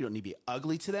them. We don't need to be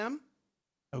ugly to them.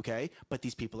 Okay, but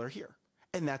these people are here,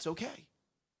 and that's okay.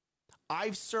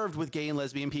 I've served with gay and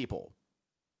lesbian people.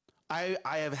 I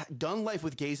have done life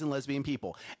with gays and lesbian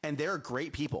people, and they're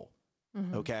great people.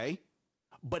 Okay,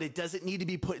 but it doesn't need to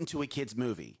be put into a kid's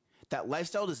movie. That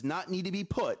lifestyle does not need to be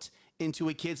put into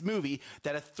a kid's movie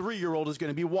that a 3-year-old is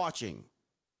going to be watching.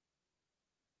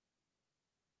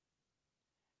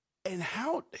 And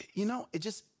how,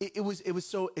 it's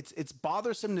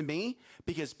bothersome to me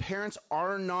because parents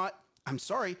are not, I'm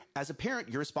sorry, as a parent,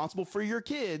 you're responsible for your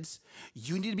kids.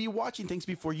 You need to be watching things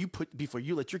before you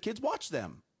let your kids watch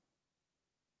them.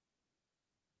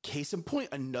 Case in point,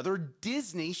 another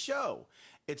Disney show.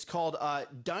 It's called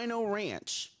Dino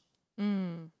Ranch.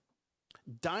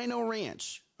 Dino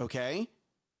Ranch, okay?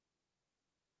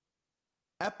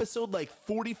 Episode like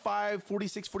 45,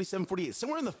 46, 47, 48,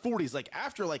 somewhere in the 40s, like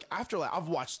after I've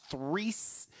watched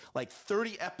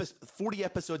 40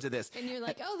 episodes of this. And you're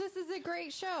like, oh, this is a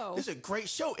great show. This is a great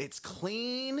show. It's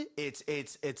clean. It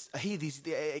gives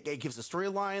a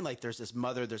storyline. Like there's this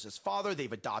mother, there's this father,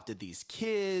 they've adopted these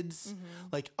kids.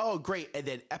 Like, oh, great. And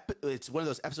then it's one of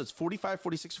those episodes, 45,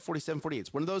 46, 47, 48.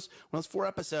 It's one of those 4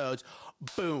 episodes.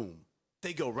 Boom.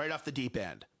 They go right off the deep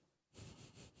end.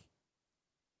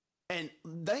 And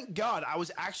thank God I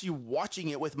was actually watching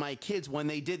it with my kids when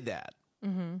they did that.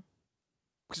 Because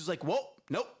it's like, whoa,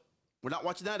 nope, we're not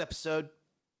watching that episode.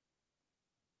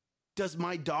 Does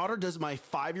my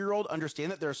 5-year-old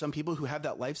understand that there are some people who have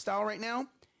that lifestyle right now?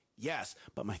 Yes,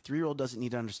 but my 3-year-old doesn't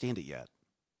need to understand it yet.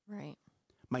 Right.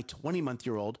 My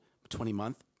 20-month-year-old,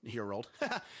 my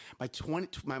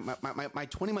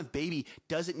 20-month baby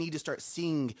doesn't need to start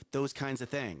seeing those kinds of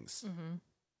things.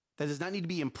 That does not need to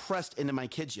be impressed into my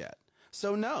kids yet.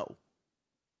 So no,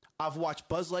 I've watched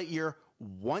Buzz Lightyear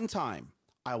one time.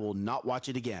 I will not watch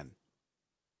it again.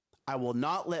 I will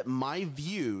not let my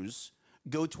views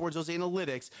go towards those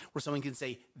analytics where someone can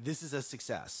say, this is a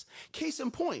success. Case in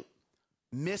point,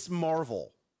 Miss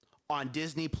Marvel on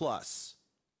Disney Plus,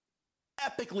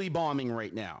 epically bombing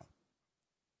right now.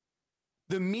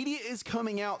 The media is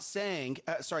coming out saying,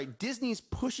 Disney's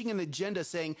pushing an agenda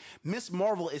saying Miss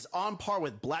Marvel is on par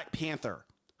with Black Panther.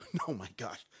 Oh my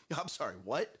gosh. I'm sorry,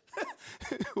 what?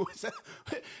 What's that?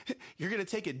 You're going to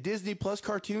take a Disney Plus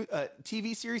cartoon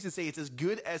TV series and say it's as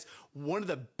good as one of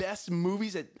the best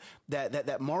movies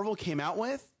that Marvel came out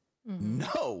with?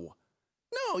 No,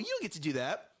 you don't get to do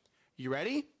that. You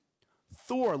ready?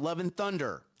 Thor, Love and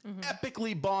Thunder,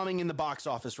 epically bombing in the box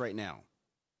office right now.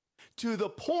 To the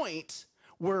point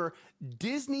where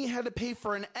Disney had to pay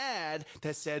for an ad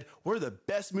that said, we're the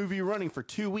best movie running for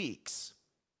 2 weeks.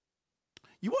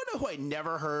 You want to know who I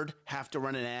never heard have to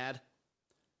run an ad?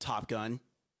 Top Gun.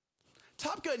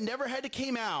 Top Gun never had to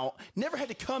come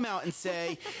out and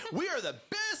say, we are the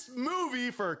best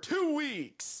movie for 2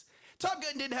 weeks. Top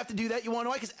Gun didn't have to do that. You want to know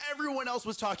why? Because everyone else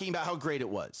was talking about how great it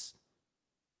was.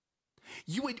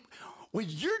 When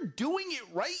you're doing it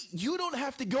right, you don't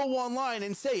have to go online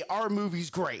and say, our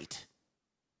movie's great.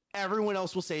 Everyone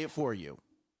else will say it for you.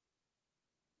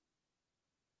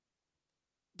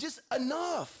 Just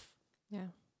enough. Yeah.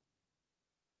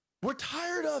 We're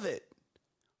tired of it.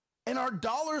 And our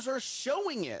dollars are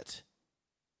showing it.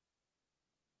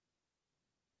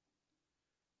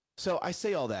 So I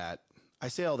say all that. To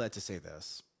say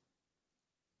this.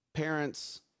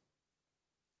 Parents,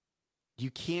 you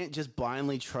can't just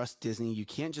blindly trust Disney. You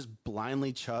can't just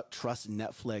blindly trust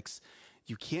Netflix.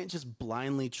 You can't just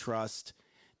blindly trust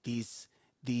these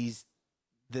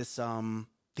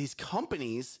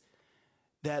companies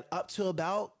that up to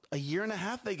about a year and a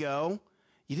half ago,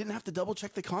 you didn't have to double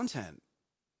check the content.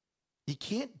 You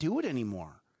can't do it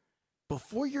anymore.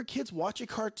 Before your kids watch a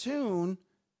cartoon,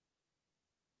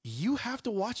 you have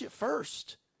to watch it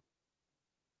first.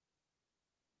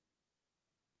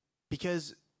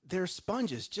 Because they're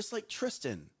sponges, just like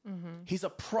Tristan. He's a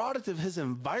product of his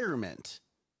environment.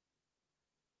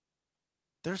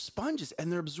 They're sponges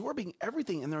and they're absorbing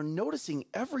everything and they're noticing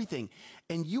everything.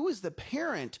 And you as the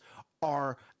parent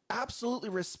are absolutely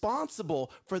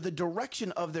responsible for the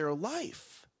direction of their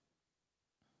life.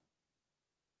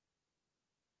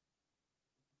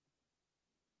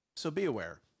 So be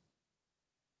aware.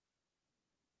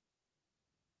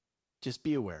 Just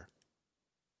be aware.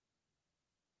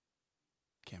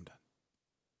 Okay, I'm done.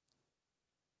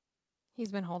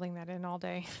 He's been holding that in all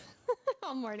day,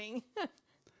 all morning.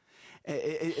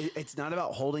 It's not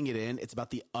about holding it in. It's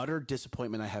about the utter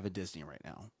disappointment I have at Disney right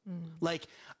now. Like,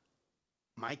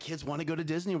 my kids want to go to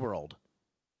Disney World.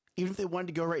 Even if they wanted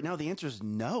to go right now, the answer is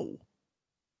no.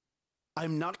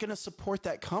 I'm not going to support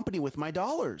that company with my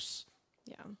dollars.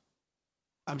 Yeah.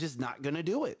 I'm just not going to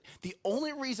do it. The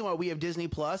only reason why we have Disney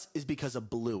Plus is because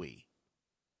of Bluey.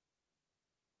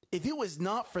 If it was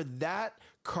not for that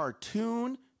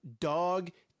cartoon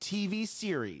dog TV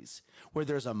series where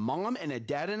there's a mom and a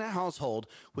dad in a household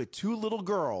with 2 little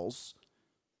girls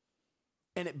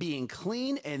and it being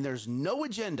clean and there's no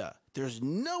agenda. There's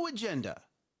no agenda.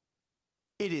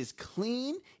 It is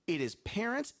clean. It is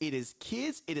parents. It is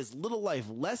kids. It is little life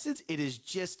lessons.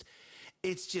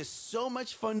 It's just so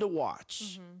much fun to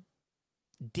watch.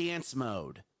 Dance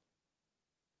Mode.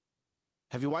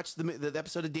 Have you watched the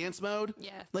episode of Dance Mode?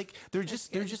 Yes. Like they're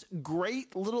just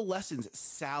great little lessons.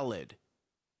 Salad.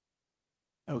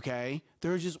 Okay,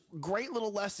 there are just great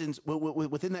little lessons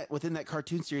within that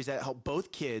cartoon series that help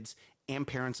both kids and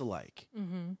parents alike.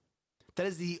 That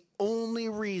is the only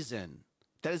reason.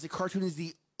 The cartoon is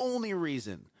the only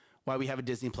reason why we have a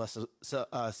Disney Plus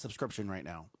subscription right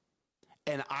now.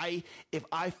 And if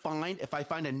I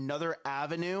find another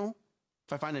avenue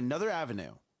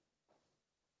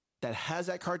that has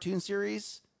that cartoon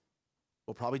series,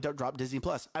 we'll probably drop Disney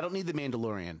Plus. I don't need The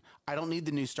Mandalorian. I don't need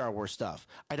the new Star Wars stuff.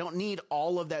 I don't need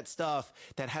all of that stuff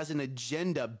that has an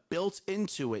agenda built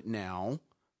into it now.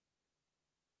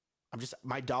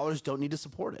 My dollars don't need to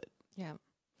support it. Yeah.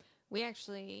 We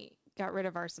actually got rid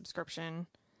of our subscription.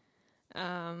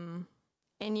 And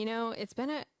it's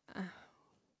been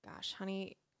gosh,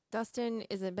 honey, Dustin,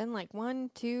 has it been like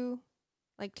 2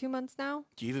 months now?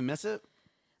 Do you even miss it?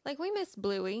 Like we miss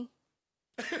Bluey.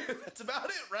 That's about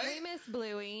it, We right? miss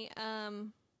Bluey.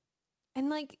 And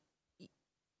like,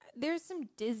 there's some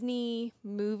Disney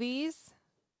movies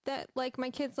that like my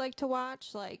kids like to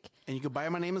watch, like And you can buy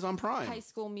them on Amazon Prime. High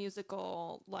School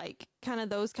Musical, like kind of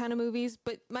those kind of movies.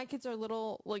 But my kids are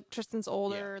little, like Tristan's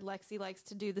older. Lexi likes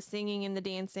to do the singing and the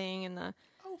dancing and the.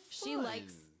 Oh, She fun.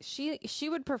 likes she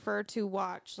would prefer to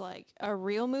watch like a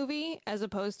real movie as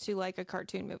opposed to like a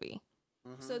cartoon movie.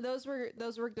 Mhm. So those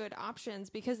were good options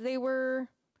because they were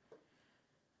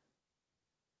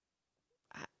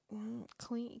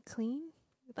clean.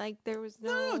 Like there was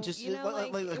no, No, just you know, like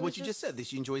it was what you just said.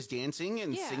 She enjoys dancing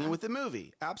and Yeah. singing with the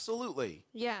movie. Absolutely.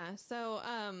 Yeah. So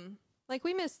like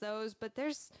we miss those, but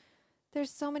there's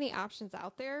so many options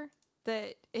out there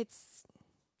that it's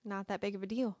not that big of a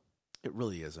deal. It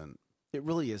really isn't. It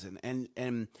really isn't.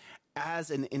 And as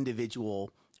an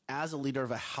individual, as a leader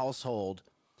of a household,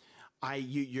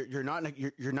 you're not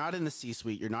in the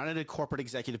C-suite. You're not in a corporate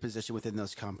executive position within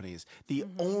those companies. The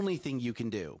only thing you can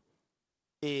do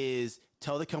is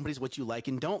tell the companies what you like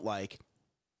and don't like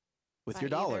with By your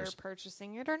dollars. either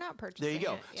purchasing it or not purchasing There you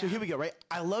go. it. So Yeah. here we go, right?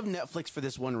 I love Netflix for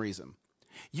this one reason.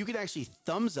 You can actually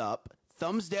thumbs up,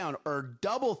 thumbs down, or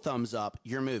double thumbs up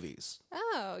your movies.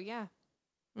 Oh yeah.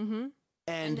 Mm-hmm. And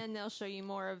And, then they'll show you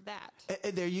more of that.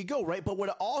 there you go, right? But what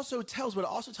it also tells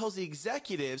the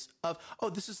executives of, oh,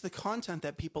 this is the content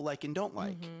that people like and don't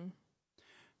like. Mm-hmm.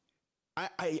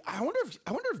 I wonder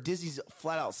if Disney's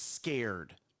flat out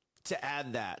scared to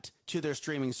add that to their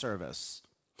streaming service.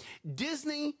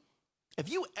 Disney, if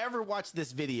you ever watch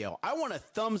this video, I want a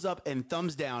thumbs up and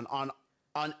thumbs down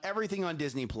on everything on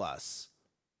Disney Plus.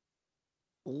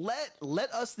 Let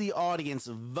us, the audience,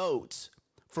 vote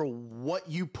for what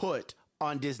you put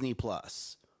on Disney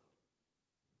Plus.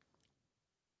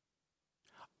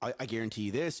 I guarantee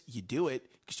you this: you do it,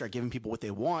 you start giving people what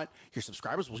they want, your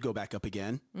subscribers will go back up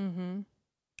again. Mm-hmm.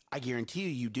 I guarantee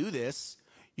you do this.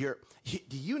 Do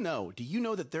you know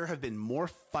that there have been more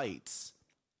fights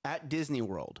at Disney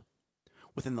World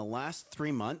within the last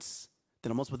 3 months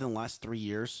than almost within the last 3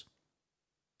 years?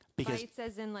 Because Fights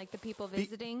as in like the people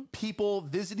visiting. people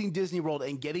visiting Disney World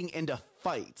and getting into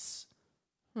fights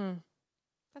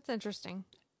That's interesting.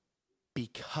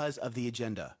 because of the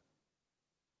agenda.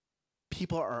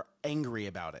 People are angry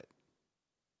about it.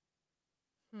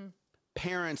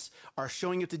 Parents are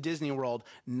showing up to Disney World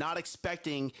not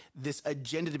expecting this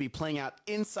agenda to be playing out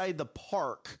inside the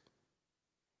park.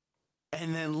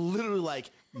 And then literally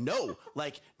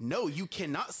no, you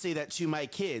cannot say that to my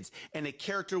kids. And a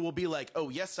character will be like, oh,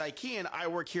 yes, I can. I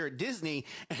work here at Disney.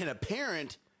 And a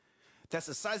parent that's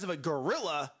the size of a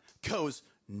gorilla goes,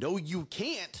 no, you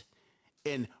can't.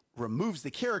 And removes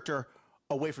the character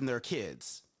away from their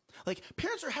kids. Like,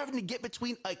 parents are having to get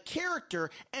between a character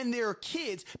and their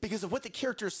kids because of what the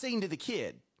character is saying to the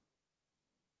kid.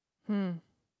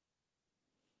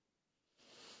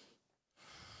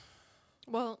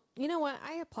 Well, you know what?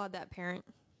 I applaud that parent.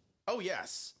 Oh,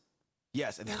 yes.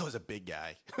 Yes, and that was a big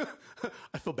guy.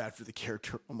 I feel bad for the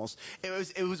character almost.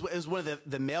 It was one of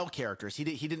the male characters. He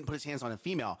didn't put his hands on a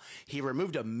female. He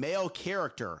removed a male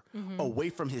character away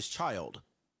from his child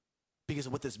because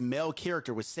of what this male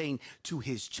character was saying to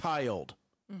his child.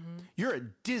 You're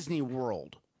at Disney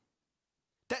World.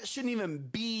 That shouldn't even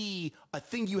be a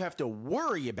thing you have to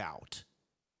worry about.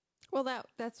 Well,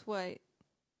 that's what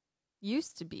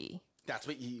used to be. That's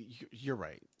what you're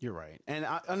right. You're right. And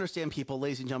I understand people,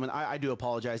 ladies and gentlemen, I do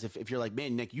apologize if you're like,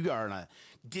 man, Nick, you are on a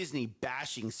Disney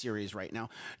bashing series right now.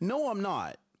 No, I'm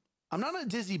not. I'm not on a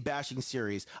Disney bashing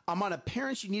series. I'm on a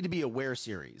Parents You Need to Be Aware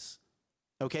series.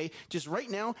 Okay? Just right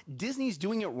now, Disney's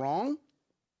doing it wrong.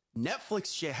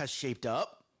 Netflix has shaped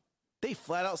up. They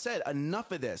flat out said,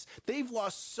 enough of this. They've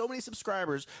lost so many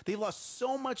subscribers. They've lost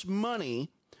so much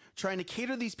money trying to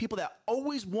cater to these people that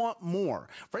always want more.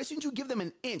 Right as soon as you give them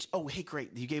an inch, oh, hey,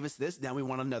 great, you gave us this, now we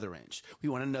want another inch. We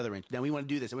want another inch. Now we want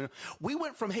to do this. We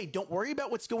went from, hey, don't worry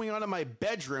about what's going on in my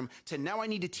bedroom to now I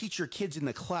need to teach your kids in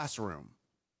the classroom.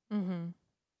 Mm-hmm.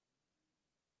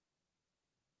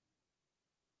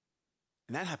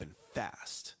 And that happened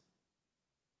fast.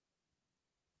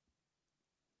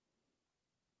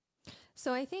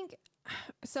 So I think,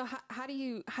 so how do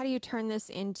you turn this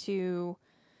into,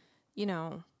 you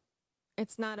know,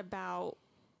 it's not about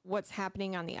what's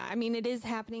happening on I mean, it is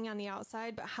happening on the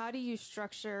outside, but how do you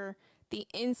structure the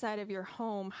inside of your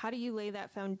home? How do you lay that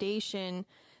foundation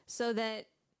so that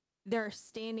they're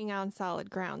standing on solid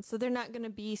ground? So they're not going to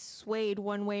be swayed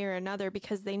one way or another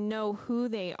because they know who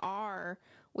they are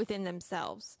within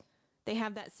themselves. They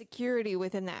have that security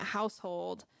within that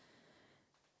household.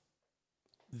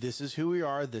 This is who we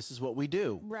are. This is what we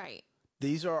do. Right.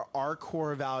 These are our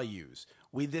core values.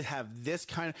 We did have this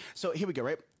kind of. So here we go,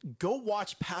 right? Go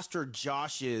watch Pastor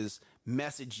Josh's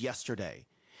message yesterday.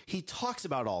 He talks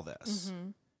about all this.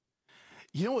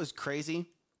 You know what was crazy?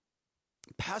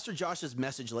 Pastor Josh's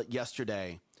message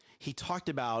yesterday, he talked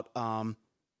about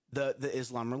the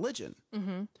Islam religion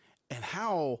and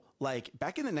how, like,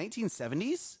 back in the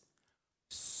 1970s,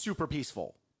 super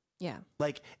peaceful. Yeah.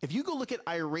 Like, if you go look at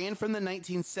Iran from the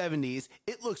 1970s,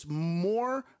 it looks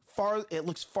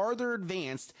farther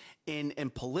advanced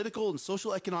in political and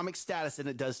social economic status than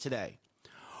it does today.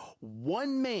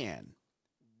 One man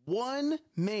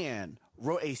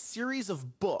wrote a series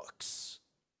of books,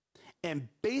 and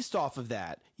based off of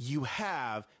that, you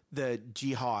have the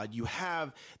jihad. You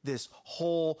have this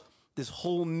whole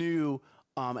new,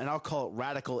 and I'll call it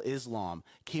radical Islam,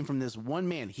 came from this one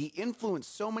man. He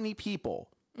influenced so many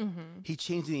people. He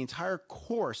changed the entire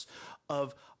course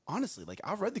of, honestly, like,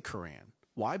 I've read the Quran.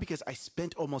 Why? Because I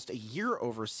spent almost a year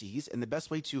overseas, and the best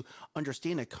way to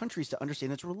understand a country is to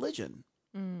understand its religion.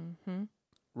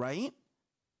 Right?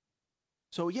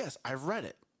 So yes, I've read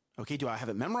it. Okay, do I have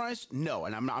it memorized? No,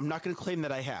 and I'm not going to claim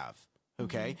that I have.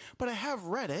 Okay, but I have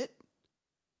read it.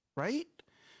 Right?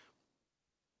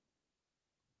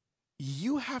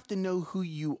 You have to know who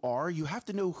you are. You have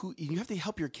to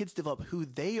help your kids develop who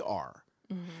they are.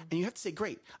 And you have to say,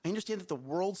 great, I understand that the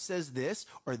world says this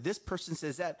or this person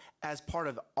says that as part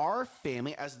of our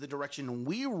family, as the direction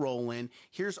we roll in.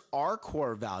 Here's our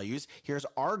core values. Here's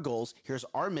our goals. Here's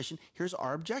our mission. Here's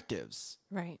our objectives.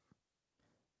 Right.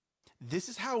 This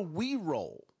is how we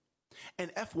roll.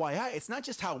 And FYI, it's not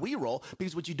just how we roll,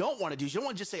 because what you don't want to do is you don't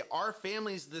want to just say our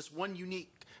family is this one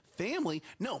unique family.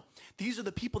 No, these are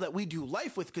the people that we do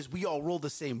life with because we all roll the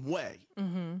same way.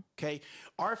 Okay.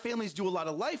 Our families do a lot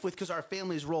of life with because our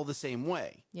families roll the same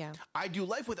way. Yeah. I do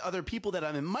life with other people that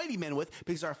I'm in Mighty Men with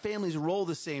because our families roll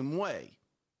the same way.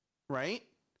 Right.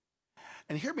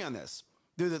 And hear me on this.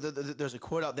 There's a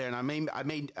quote out there, and I'm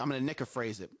going to nick a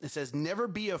phrase it. It says, never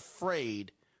be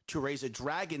afraid to raise a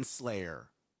dragon slayer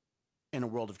in a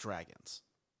world of dragons.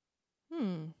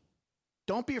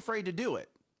 Don't be afraid to do it.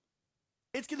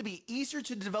 It's going to be easier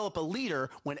to develop a leader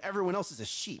when everyone else is a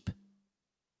sheep.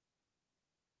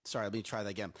 Sorry, let me try that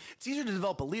again. It's easier to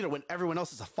develop a leader when everyone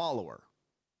else is a follower.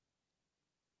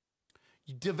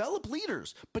 You develop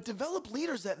leaders, but develop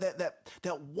leaders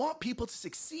that want people to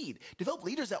succeed. Develop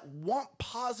leaders that want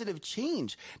positive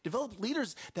change. Develop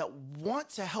leaders that want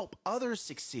to help others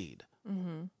succeed.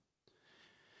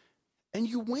 And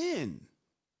you win.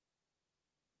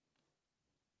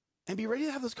 And be ready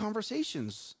to have those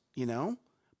conversations, you know?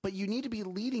 But you need to be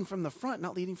leading from the front,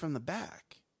 not leading from the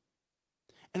back.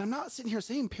 And I'm not sitting here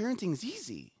saying parenting's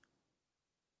easy.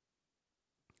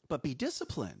 But be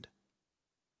disciplined.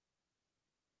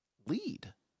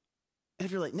 Lead. And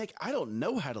if you're like, Nick, I don't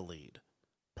know how to lead.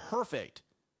 Perfect.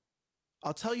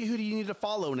 I'll tell you who do you need to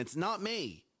follow, and it's not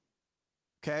me.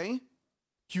 Okay?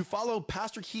 You follow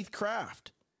Pastor Keith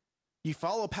Craft. You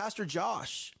follow Pastor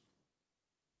Josh.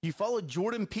 You follow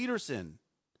Jordan Peterson.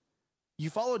 You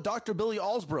follow Dr. Billy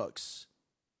Alsbrooks.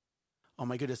 Oh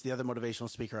my goodness, the other motivational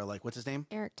speaker I like. What's his name?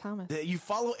 Eric Thomas. You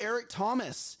follow Eric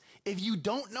Thomas. If you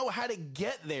don't know how to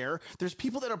get there, there's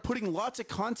people that are putting lots of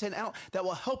content out that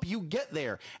will help you get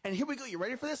there. And here we go. You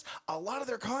ready for this? A lot of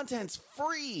their content's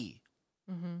free.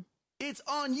 It's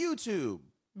on YouTube.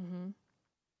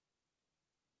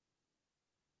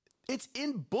 It's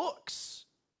in books.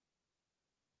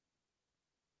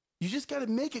 You just got to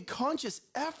make a conscious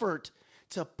effort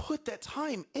to put that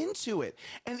time into it.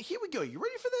 And here we go. You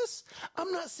ready for this?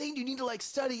 I'm not saying you need to like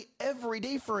study every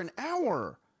day for an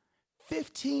hour.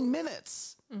 15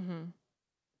 minutes.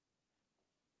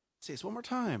 Say this one more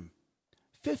time.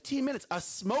 15 minutes. A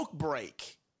smoke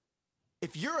break.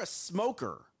 If you're a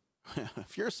smoker,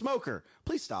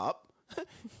 please stop.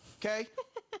 Okay?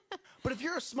 But if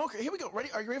you're a smoker, here we go.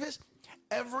 Ready? Are you ready for this?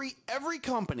 Every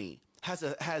company has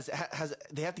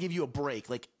they have to give you a break,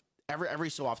 like every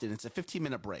so often. It's a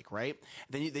 15-minute break, right?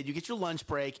 Then you get your lunch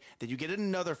break. Then you get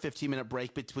another 15-minute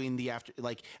break between the after.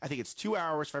 Like, I think it's 2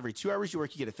 hours. For every 2 hours you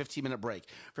work, you get a 15-minute break.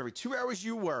 For every 2 hours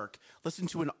you work, listen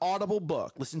to an audible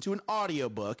book. Listen to an audio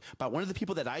book by one of the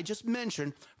people that I just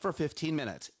mentioned for 15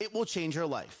 minutes. It will change your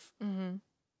life.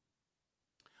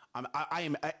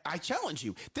 I challenge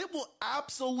you. That will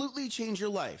absolutely change your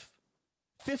life.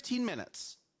 15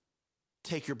 minutes.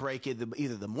 Take your break,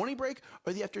 either the morning break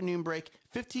or the afternoon break.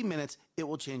 15 minutes, it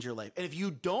will change your life. And if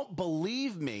you don't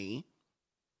believe me,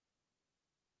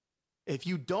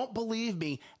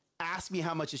 ask me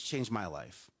how much it's changed my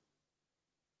life.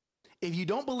 If you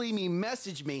don't believe me,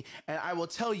 message me, and I will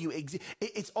tell you.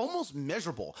 It's almost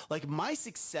measurable. Like, my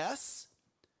success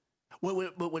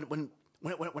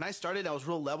when I started, I was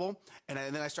real level, and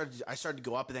then I started to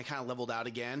go up, and then kind of leveled out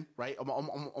again, right?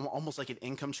 Almost like an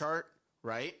income chart,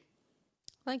 right?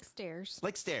 Like stairs.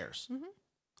 Like stairs.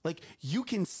 Like you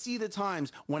can see the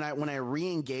times when I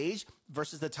re-engage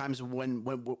versus the times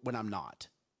when I'm not.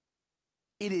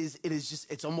 It is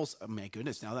just, it's almost, oh my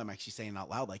goodness, now that I'm actually saying it out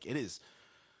loud, like it is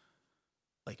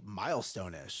like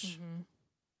milestone-ish.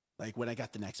 Like when I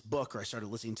got the next book, or I started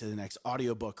listening to the next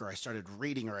audiobook, or I started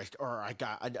reading, or I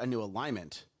got a new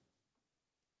alignment.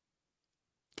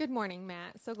 Good morning,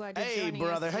 Matt. So glad you're Hey, joining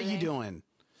brother, us how today. you doing?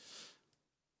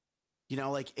 You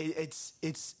know, like it's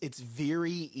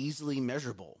very easily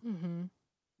measurable.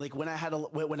 Like when I had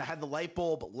the light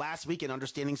bulb last weekend,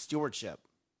 understanding stewardship.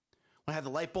 When I had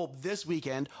the light bulb this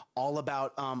weekend, all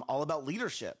about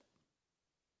leadership.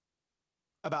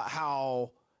 About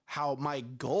how my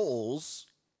goals,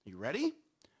 you ready?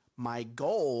 My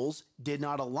goals did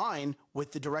not align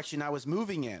with the direction I was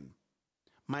moving in.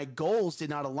 My goals did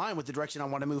not align with the direction I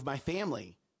want to move my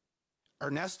family.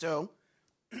 Ernesto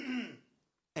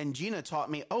and Gina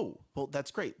taught me, oh, well,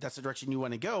 that's great. That's the direction you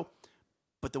want to go.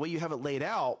 But the way you have it laid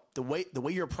out, the way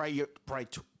you're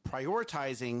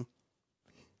prioritizing,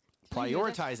 the way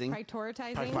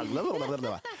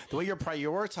you're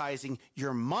prioritizing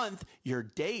your month, your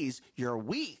days, your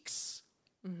weeks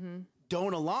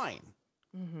don't align.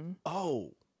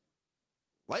 Oh,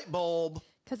 light bulb.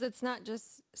 Because it's not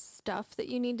just stuff that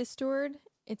you need to steward,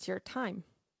 it's your time.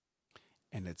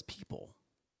 And it's people.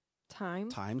 Time,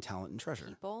 Talent, and treasure.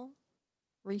 people,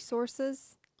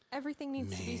 resources. Everything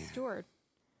needs to be stewarded.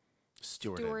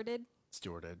 Stewarded.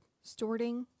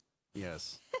 Stewarding.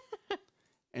 Yes.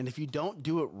 And if you don't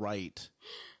do it right,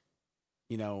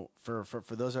 you know, for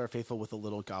those that are faithful with a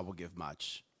little, God will give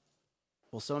much.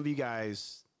 Well, some of you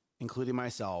guys, including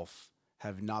myself,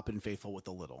 have not been faithful with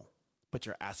a little, but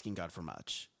you're asking God for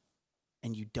much.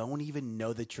 And you don't even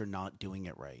know that you're not doing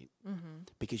it right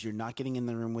because you're not getting in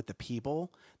the room with the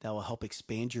people that will help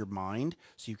expand your mind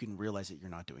so you can realize that you're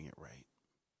not doing it right.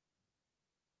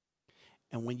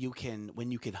 And when you can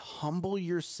humble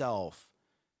yourself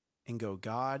and go,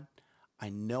 God, I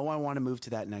know I want to move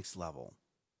to that next level,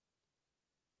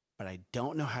 but I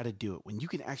don't know how to do it. When you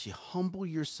can actually humble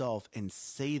yourself and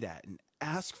say that and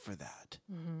ask for that,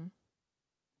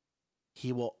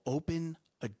 He will open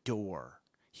a door.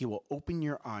 He will open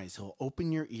your eyes. He'll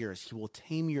open your ears. He will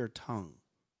tame your tongue.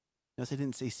 Notice I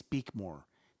didn't say speak more.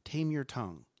 Tame your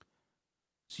tongue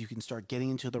so you can start getting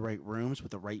into the right rooms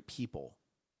with the right people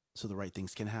so the right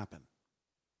things can happen.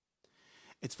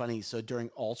 It's funny. So during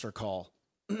altar call,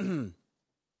 Amber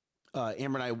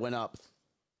and I went up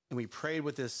and we prayed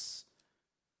with this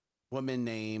woman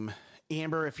named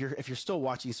Amber. If you're still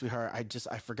watching, sweetheart,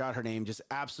 I forgot her name. Just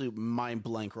absolute mind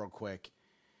blank real quick.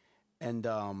 And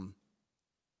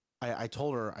I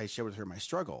told her, I shared with her my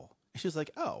struggle. And she was like,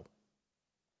 oh,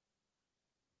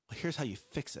 well, here's how you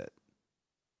fix it.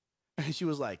 And she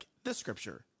was like, this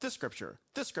scripture.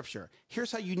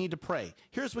 Here's how you need to pray.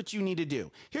 Here's what you need to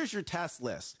do. Here's your task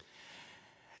list.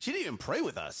 She didn't even pray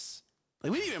with us.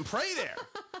 Like, we didn't even pray there.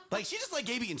 Like, she just, like,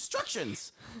 gave me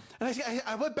instructions. And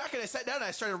I went back and I sat down and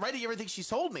I started writing everything she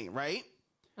told me, right?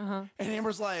 And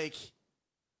Amber's like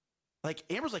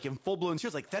in full-blown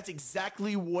tears, like, that's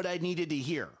exactly what I needed to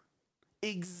hear.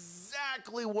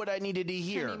 Exactly what I needed to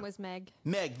hear. Her name was Meg.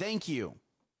 Meg, thank you.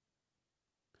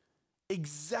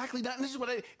 Exactly. Not just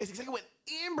it's exactly what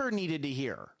Amber needed to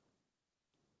hear.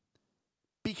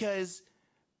 Because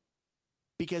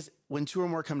when two or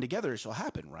more come together, it shall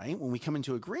happen, right? When we come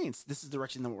into agreement, this is the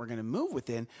direction that we're going to move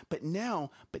within. But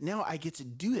now I get to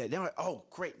do that. Now, oh,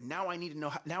 great. Now I need to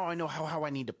know. Now I know how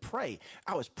I need to pray.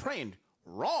 I was praying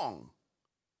wrong.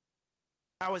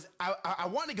 I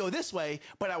wanted to go this way,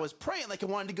 but I was praying like I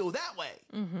wanted to go that way.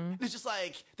 It's just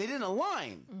like they didn't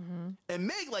align. And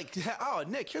Meg, like, oh,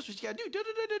 Nick, here's what you got to do.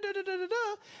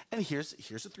 And here's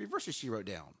the 3 verses she wrote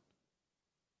down.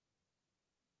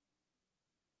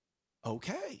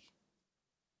 Okay.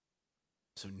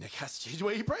 So Nick has to change the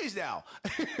way he prays now.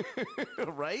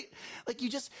 Right? Like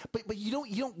but you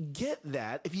don't get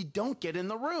that if you don't get in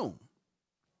the room.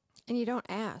 And you don't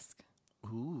ask.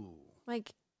 Ooh.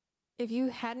 Like, if you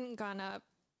hadn't gone up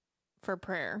for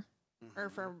prayer or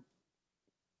for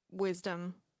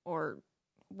wisdom or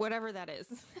whatever that is,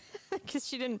 because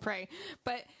she didn't pray,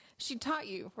 but she taught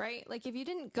you, right? Like, if you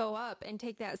didn't go up and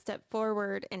take that step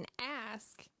forward and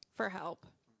ask for help,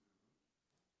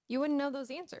 you wouldn't know those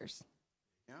answers.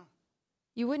 Yeah.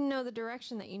 You wouldn't know the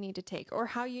direction that you need to take or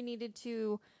how you needed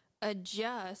to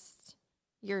adjust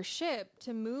your ship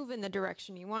to move in the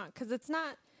direction you want. Because it's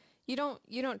not, you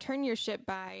don't turn your ship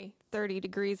by 30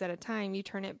 degrees at a time. You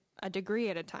turn it a degree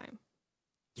at a time.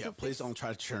 Yeah, So please fix- don't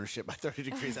try to turn shit by 30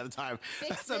 degrees at a time.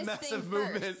 Fix That's a this massive thing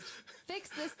movement. first. Fix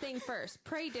this thing first.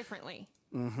 Pray differently.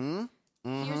 Mm-hmm.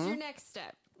 Here's your next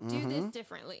step. Do this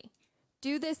differently.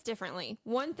 Do this differently.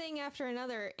 One thing after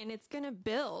another, and it's going to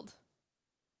build.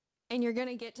 And you're going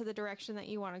to get to the direction that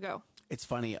you want to go. It's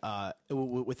funny.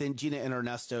 Within Gina and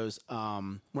Ernesto's,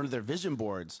 one of their vision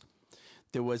boards,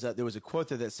 there was a quote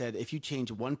there that said, if you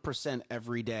change 1%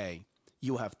 every day,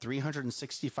 you will have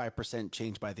 365%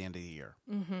 change by the end of the year.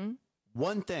 Mm-hmm.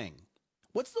 One thing.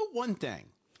 What's the one thing?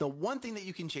 The one thing that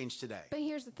you can change today. But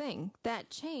here's the thing.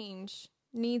 That change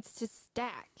needs to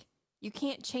stack. You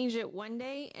can't change it one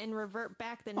day and revert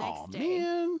back the next day.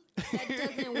 Man. That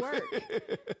doesn't work.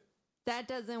 That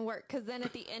doesn't work. Because then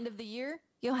at the end of the year,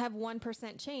 you'll have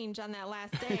 1% change on that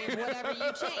last day of whatever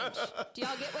you change. Do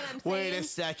y'all get what I'm saying? Wait a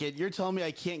second. You're telling me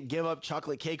I can't give up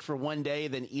chocolate cake for one day,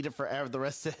 then eat it forever the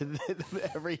rest of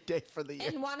every day for the year?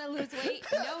 And want to lose weight?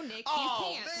 No, Nick, you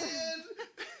can't. Man.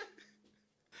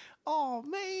 Oh,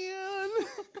 man.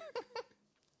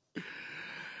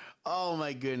 Oh,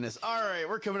 my goodness. All right,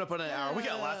 we're coming up on an hour. We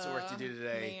got lots of work to do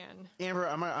today. Man. Amber,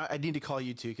 I need to call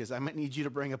you, too, because I might need you to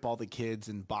bring up all the kids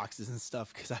and boxes and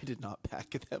stuff, because I did not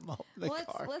pack them up in the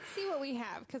car. Let's see what we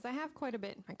have, because I have quite a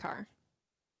bit in my car.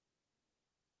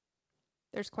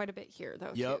 There's quite a bit here,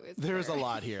 though. Yep, too, there's a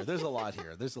lot here. There's a lot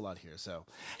here. There's a lot here. So,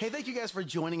 hey, thank you guys for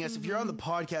joining us. If you're on the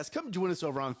podcast, come join us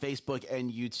over on Facebook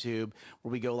and YouTube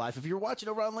where we go live. If you're watching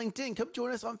over on LinkedIn, come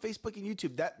join us on Facebook and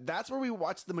YouTube. That's where we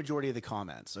watch the majority of the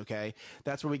comments, okay?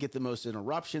 That's where we get the most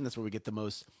interruption. That's where we get the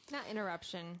most... Not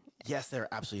interruption. Yes, they're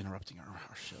absolutely interrupting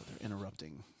our show. They're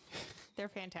interrupting. They're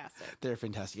fantastic. They're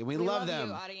fantastic. And we love them.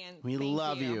 You, audience. We Thank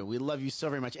love you. you. We love you so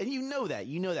very much. And you know that.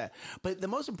 You know that. But the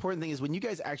most important thing is when you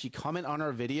guys actually comment on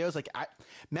our videos, like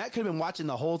Matt could have been watching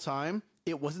the whole time.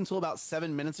 It wasn't until about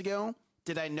 7 minutes ago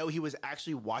did I know he was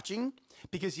actually watching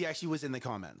because he actually was in the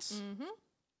comments. Mm-hmm.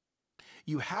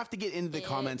 You have to get into the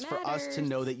comments for us to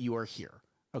know that you are here.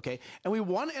 Okay? And we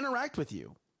want to interact with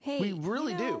you. Hey, we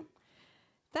really do.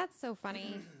 That's so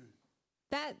funny.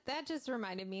 That just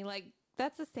reminded me, like,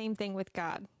 that's the same thing with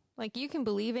God. Like, you can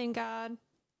believe in God.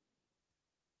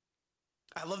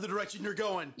 I love the direction you're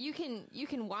going. You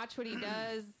can watch what he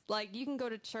does. Like, you can go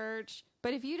to church,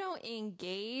 but if you don't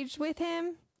engage with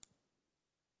him,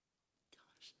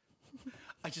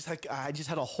 I just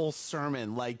had a whole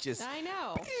sermon, like just. I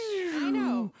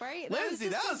know, right? Lindsay,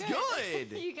 that was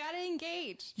good. You gotta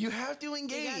engage. You have to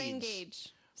engage. You gotta engage.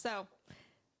 So,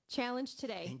 challenge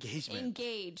today. Engagement.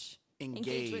 Engage. Engage.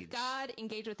 Engage with God.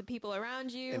 Engage with the people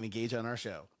around you. And engage on our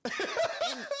show.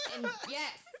 and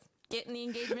yes, getting the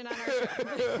engagement on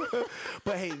our show.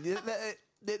 But hey,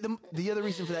 the other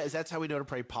reason for that is that's how we know to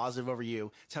pray positive over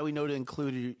you. It's how we know to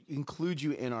include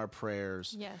you in our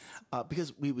prayers. Yes.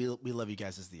 Because we love you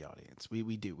guys as the audience.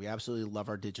 We do. We absolutely love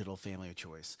our digital family of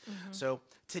choice. Mm-hmm. So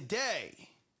today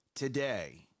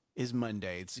is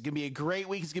Monday. It's going to be a great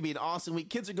week. It's going to be an awesome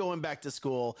week. Kids are going back to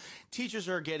school. Teachers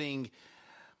are getting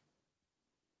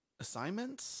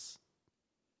assignments.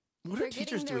 What are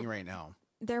teachers doing right now?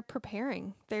 They're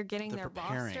preparing. They're getting their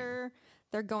roster.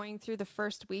 They're going through the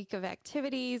first week of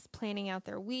activities, planning out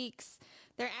their weeks.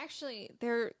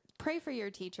 They're pray for your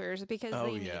teachers because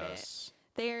they need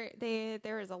it.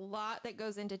 There is a lot that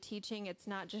goes into teaching. It's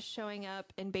not just showing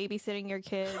up and babysitting your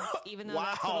kids, even though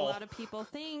that's what a lot of people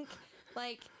think.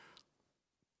 Like,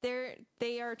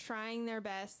 they are trying their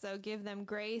best. So give them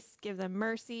grace, give them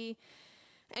mercy,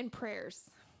 and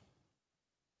prayers.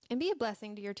 And be a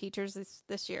blessing to your teachers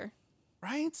this year.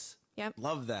 Right? Yep.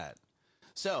 Love that.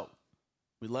 So,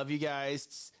 we love you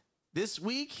guys. This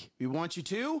week, we want you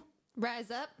to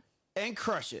rise up and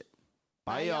crush it.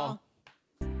 Bye y'all.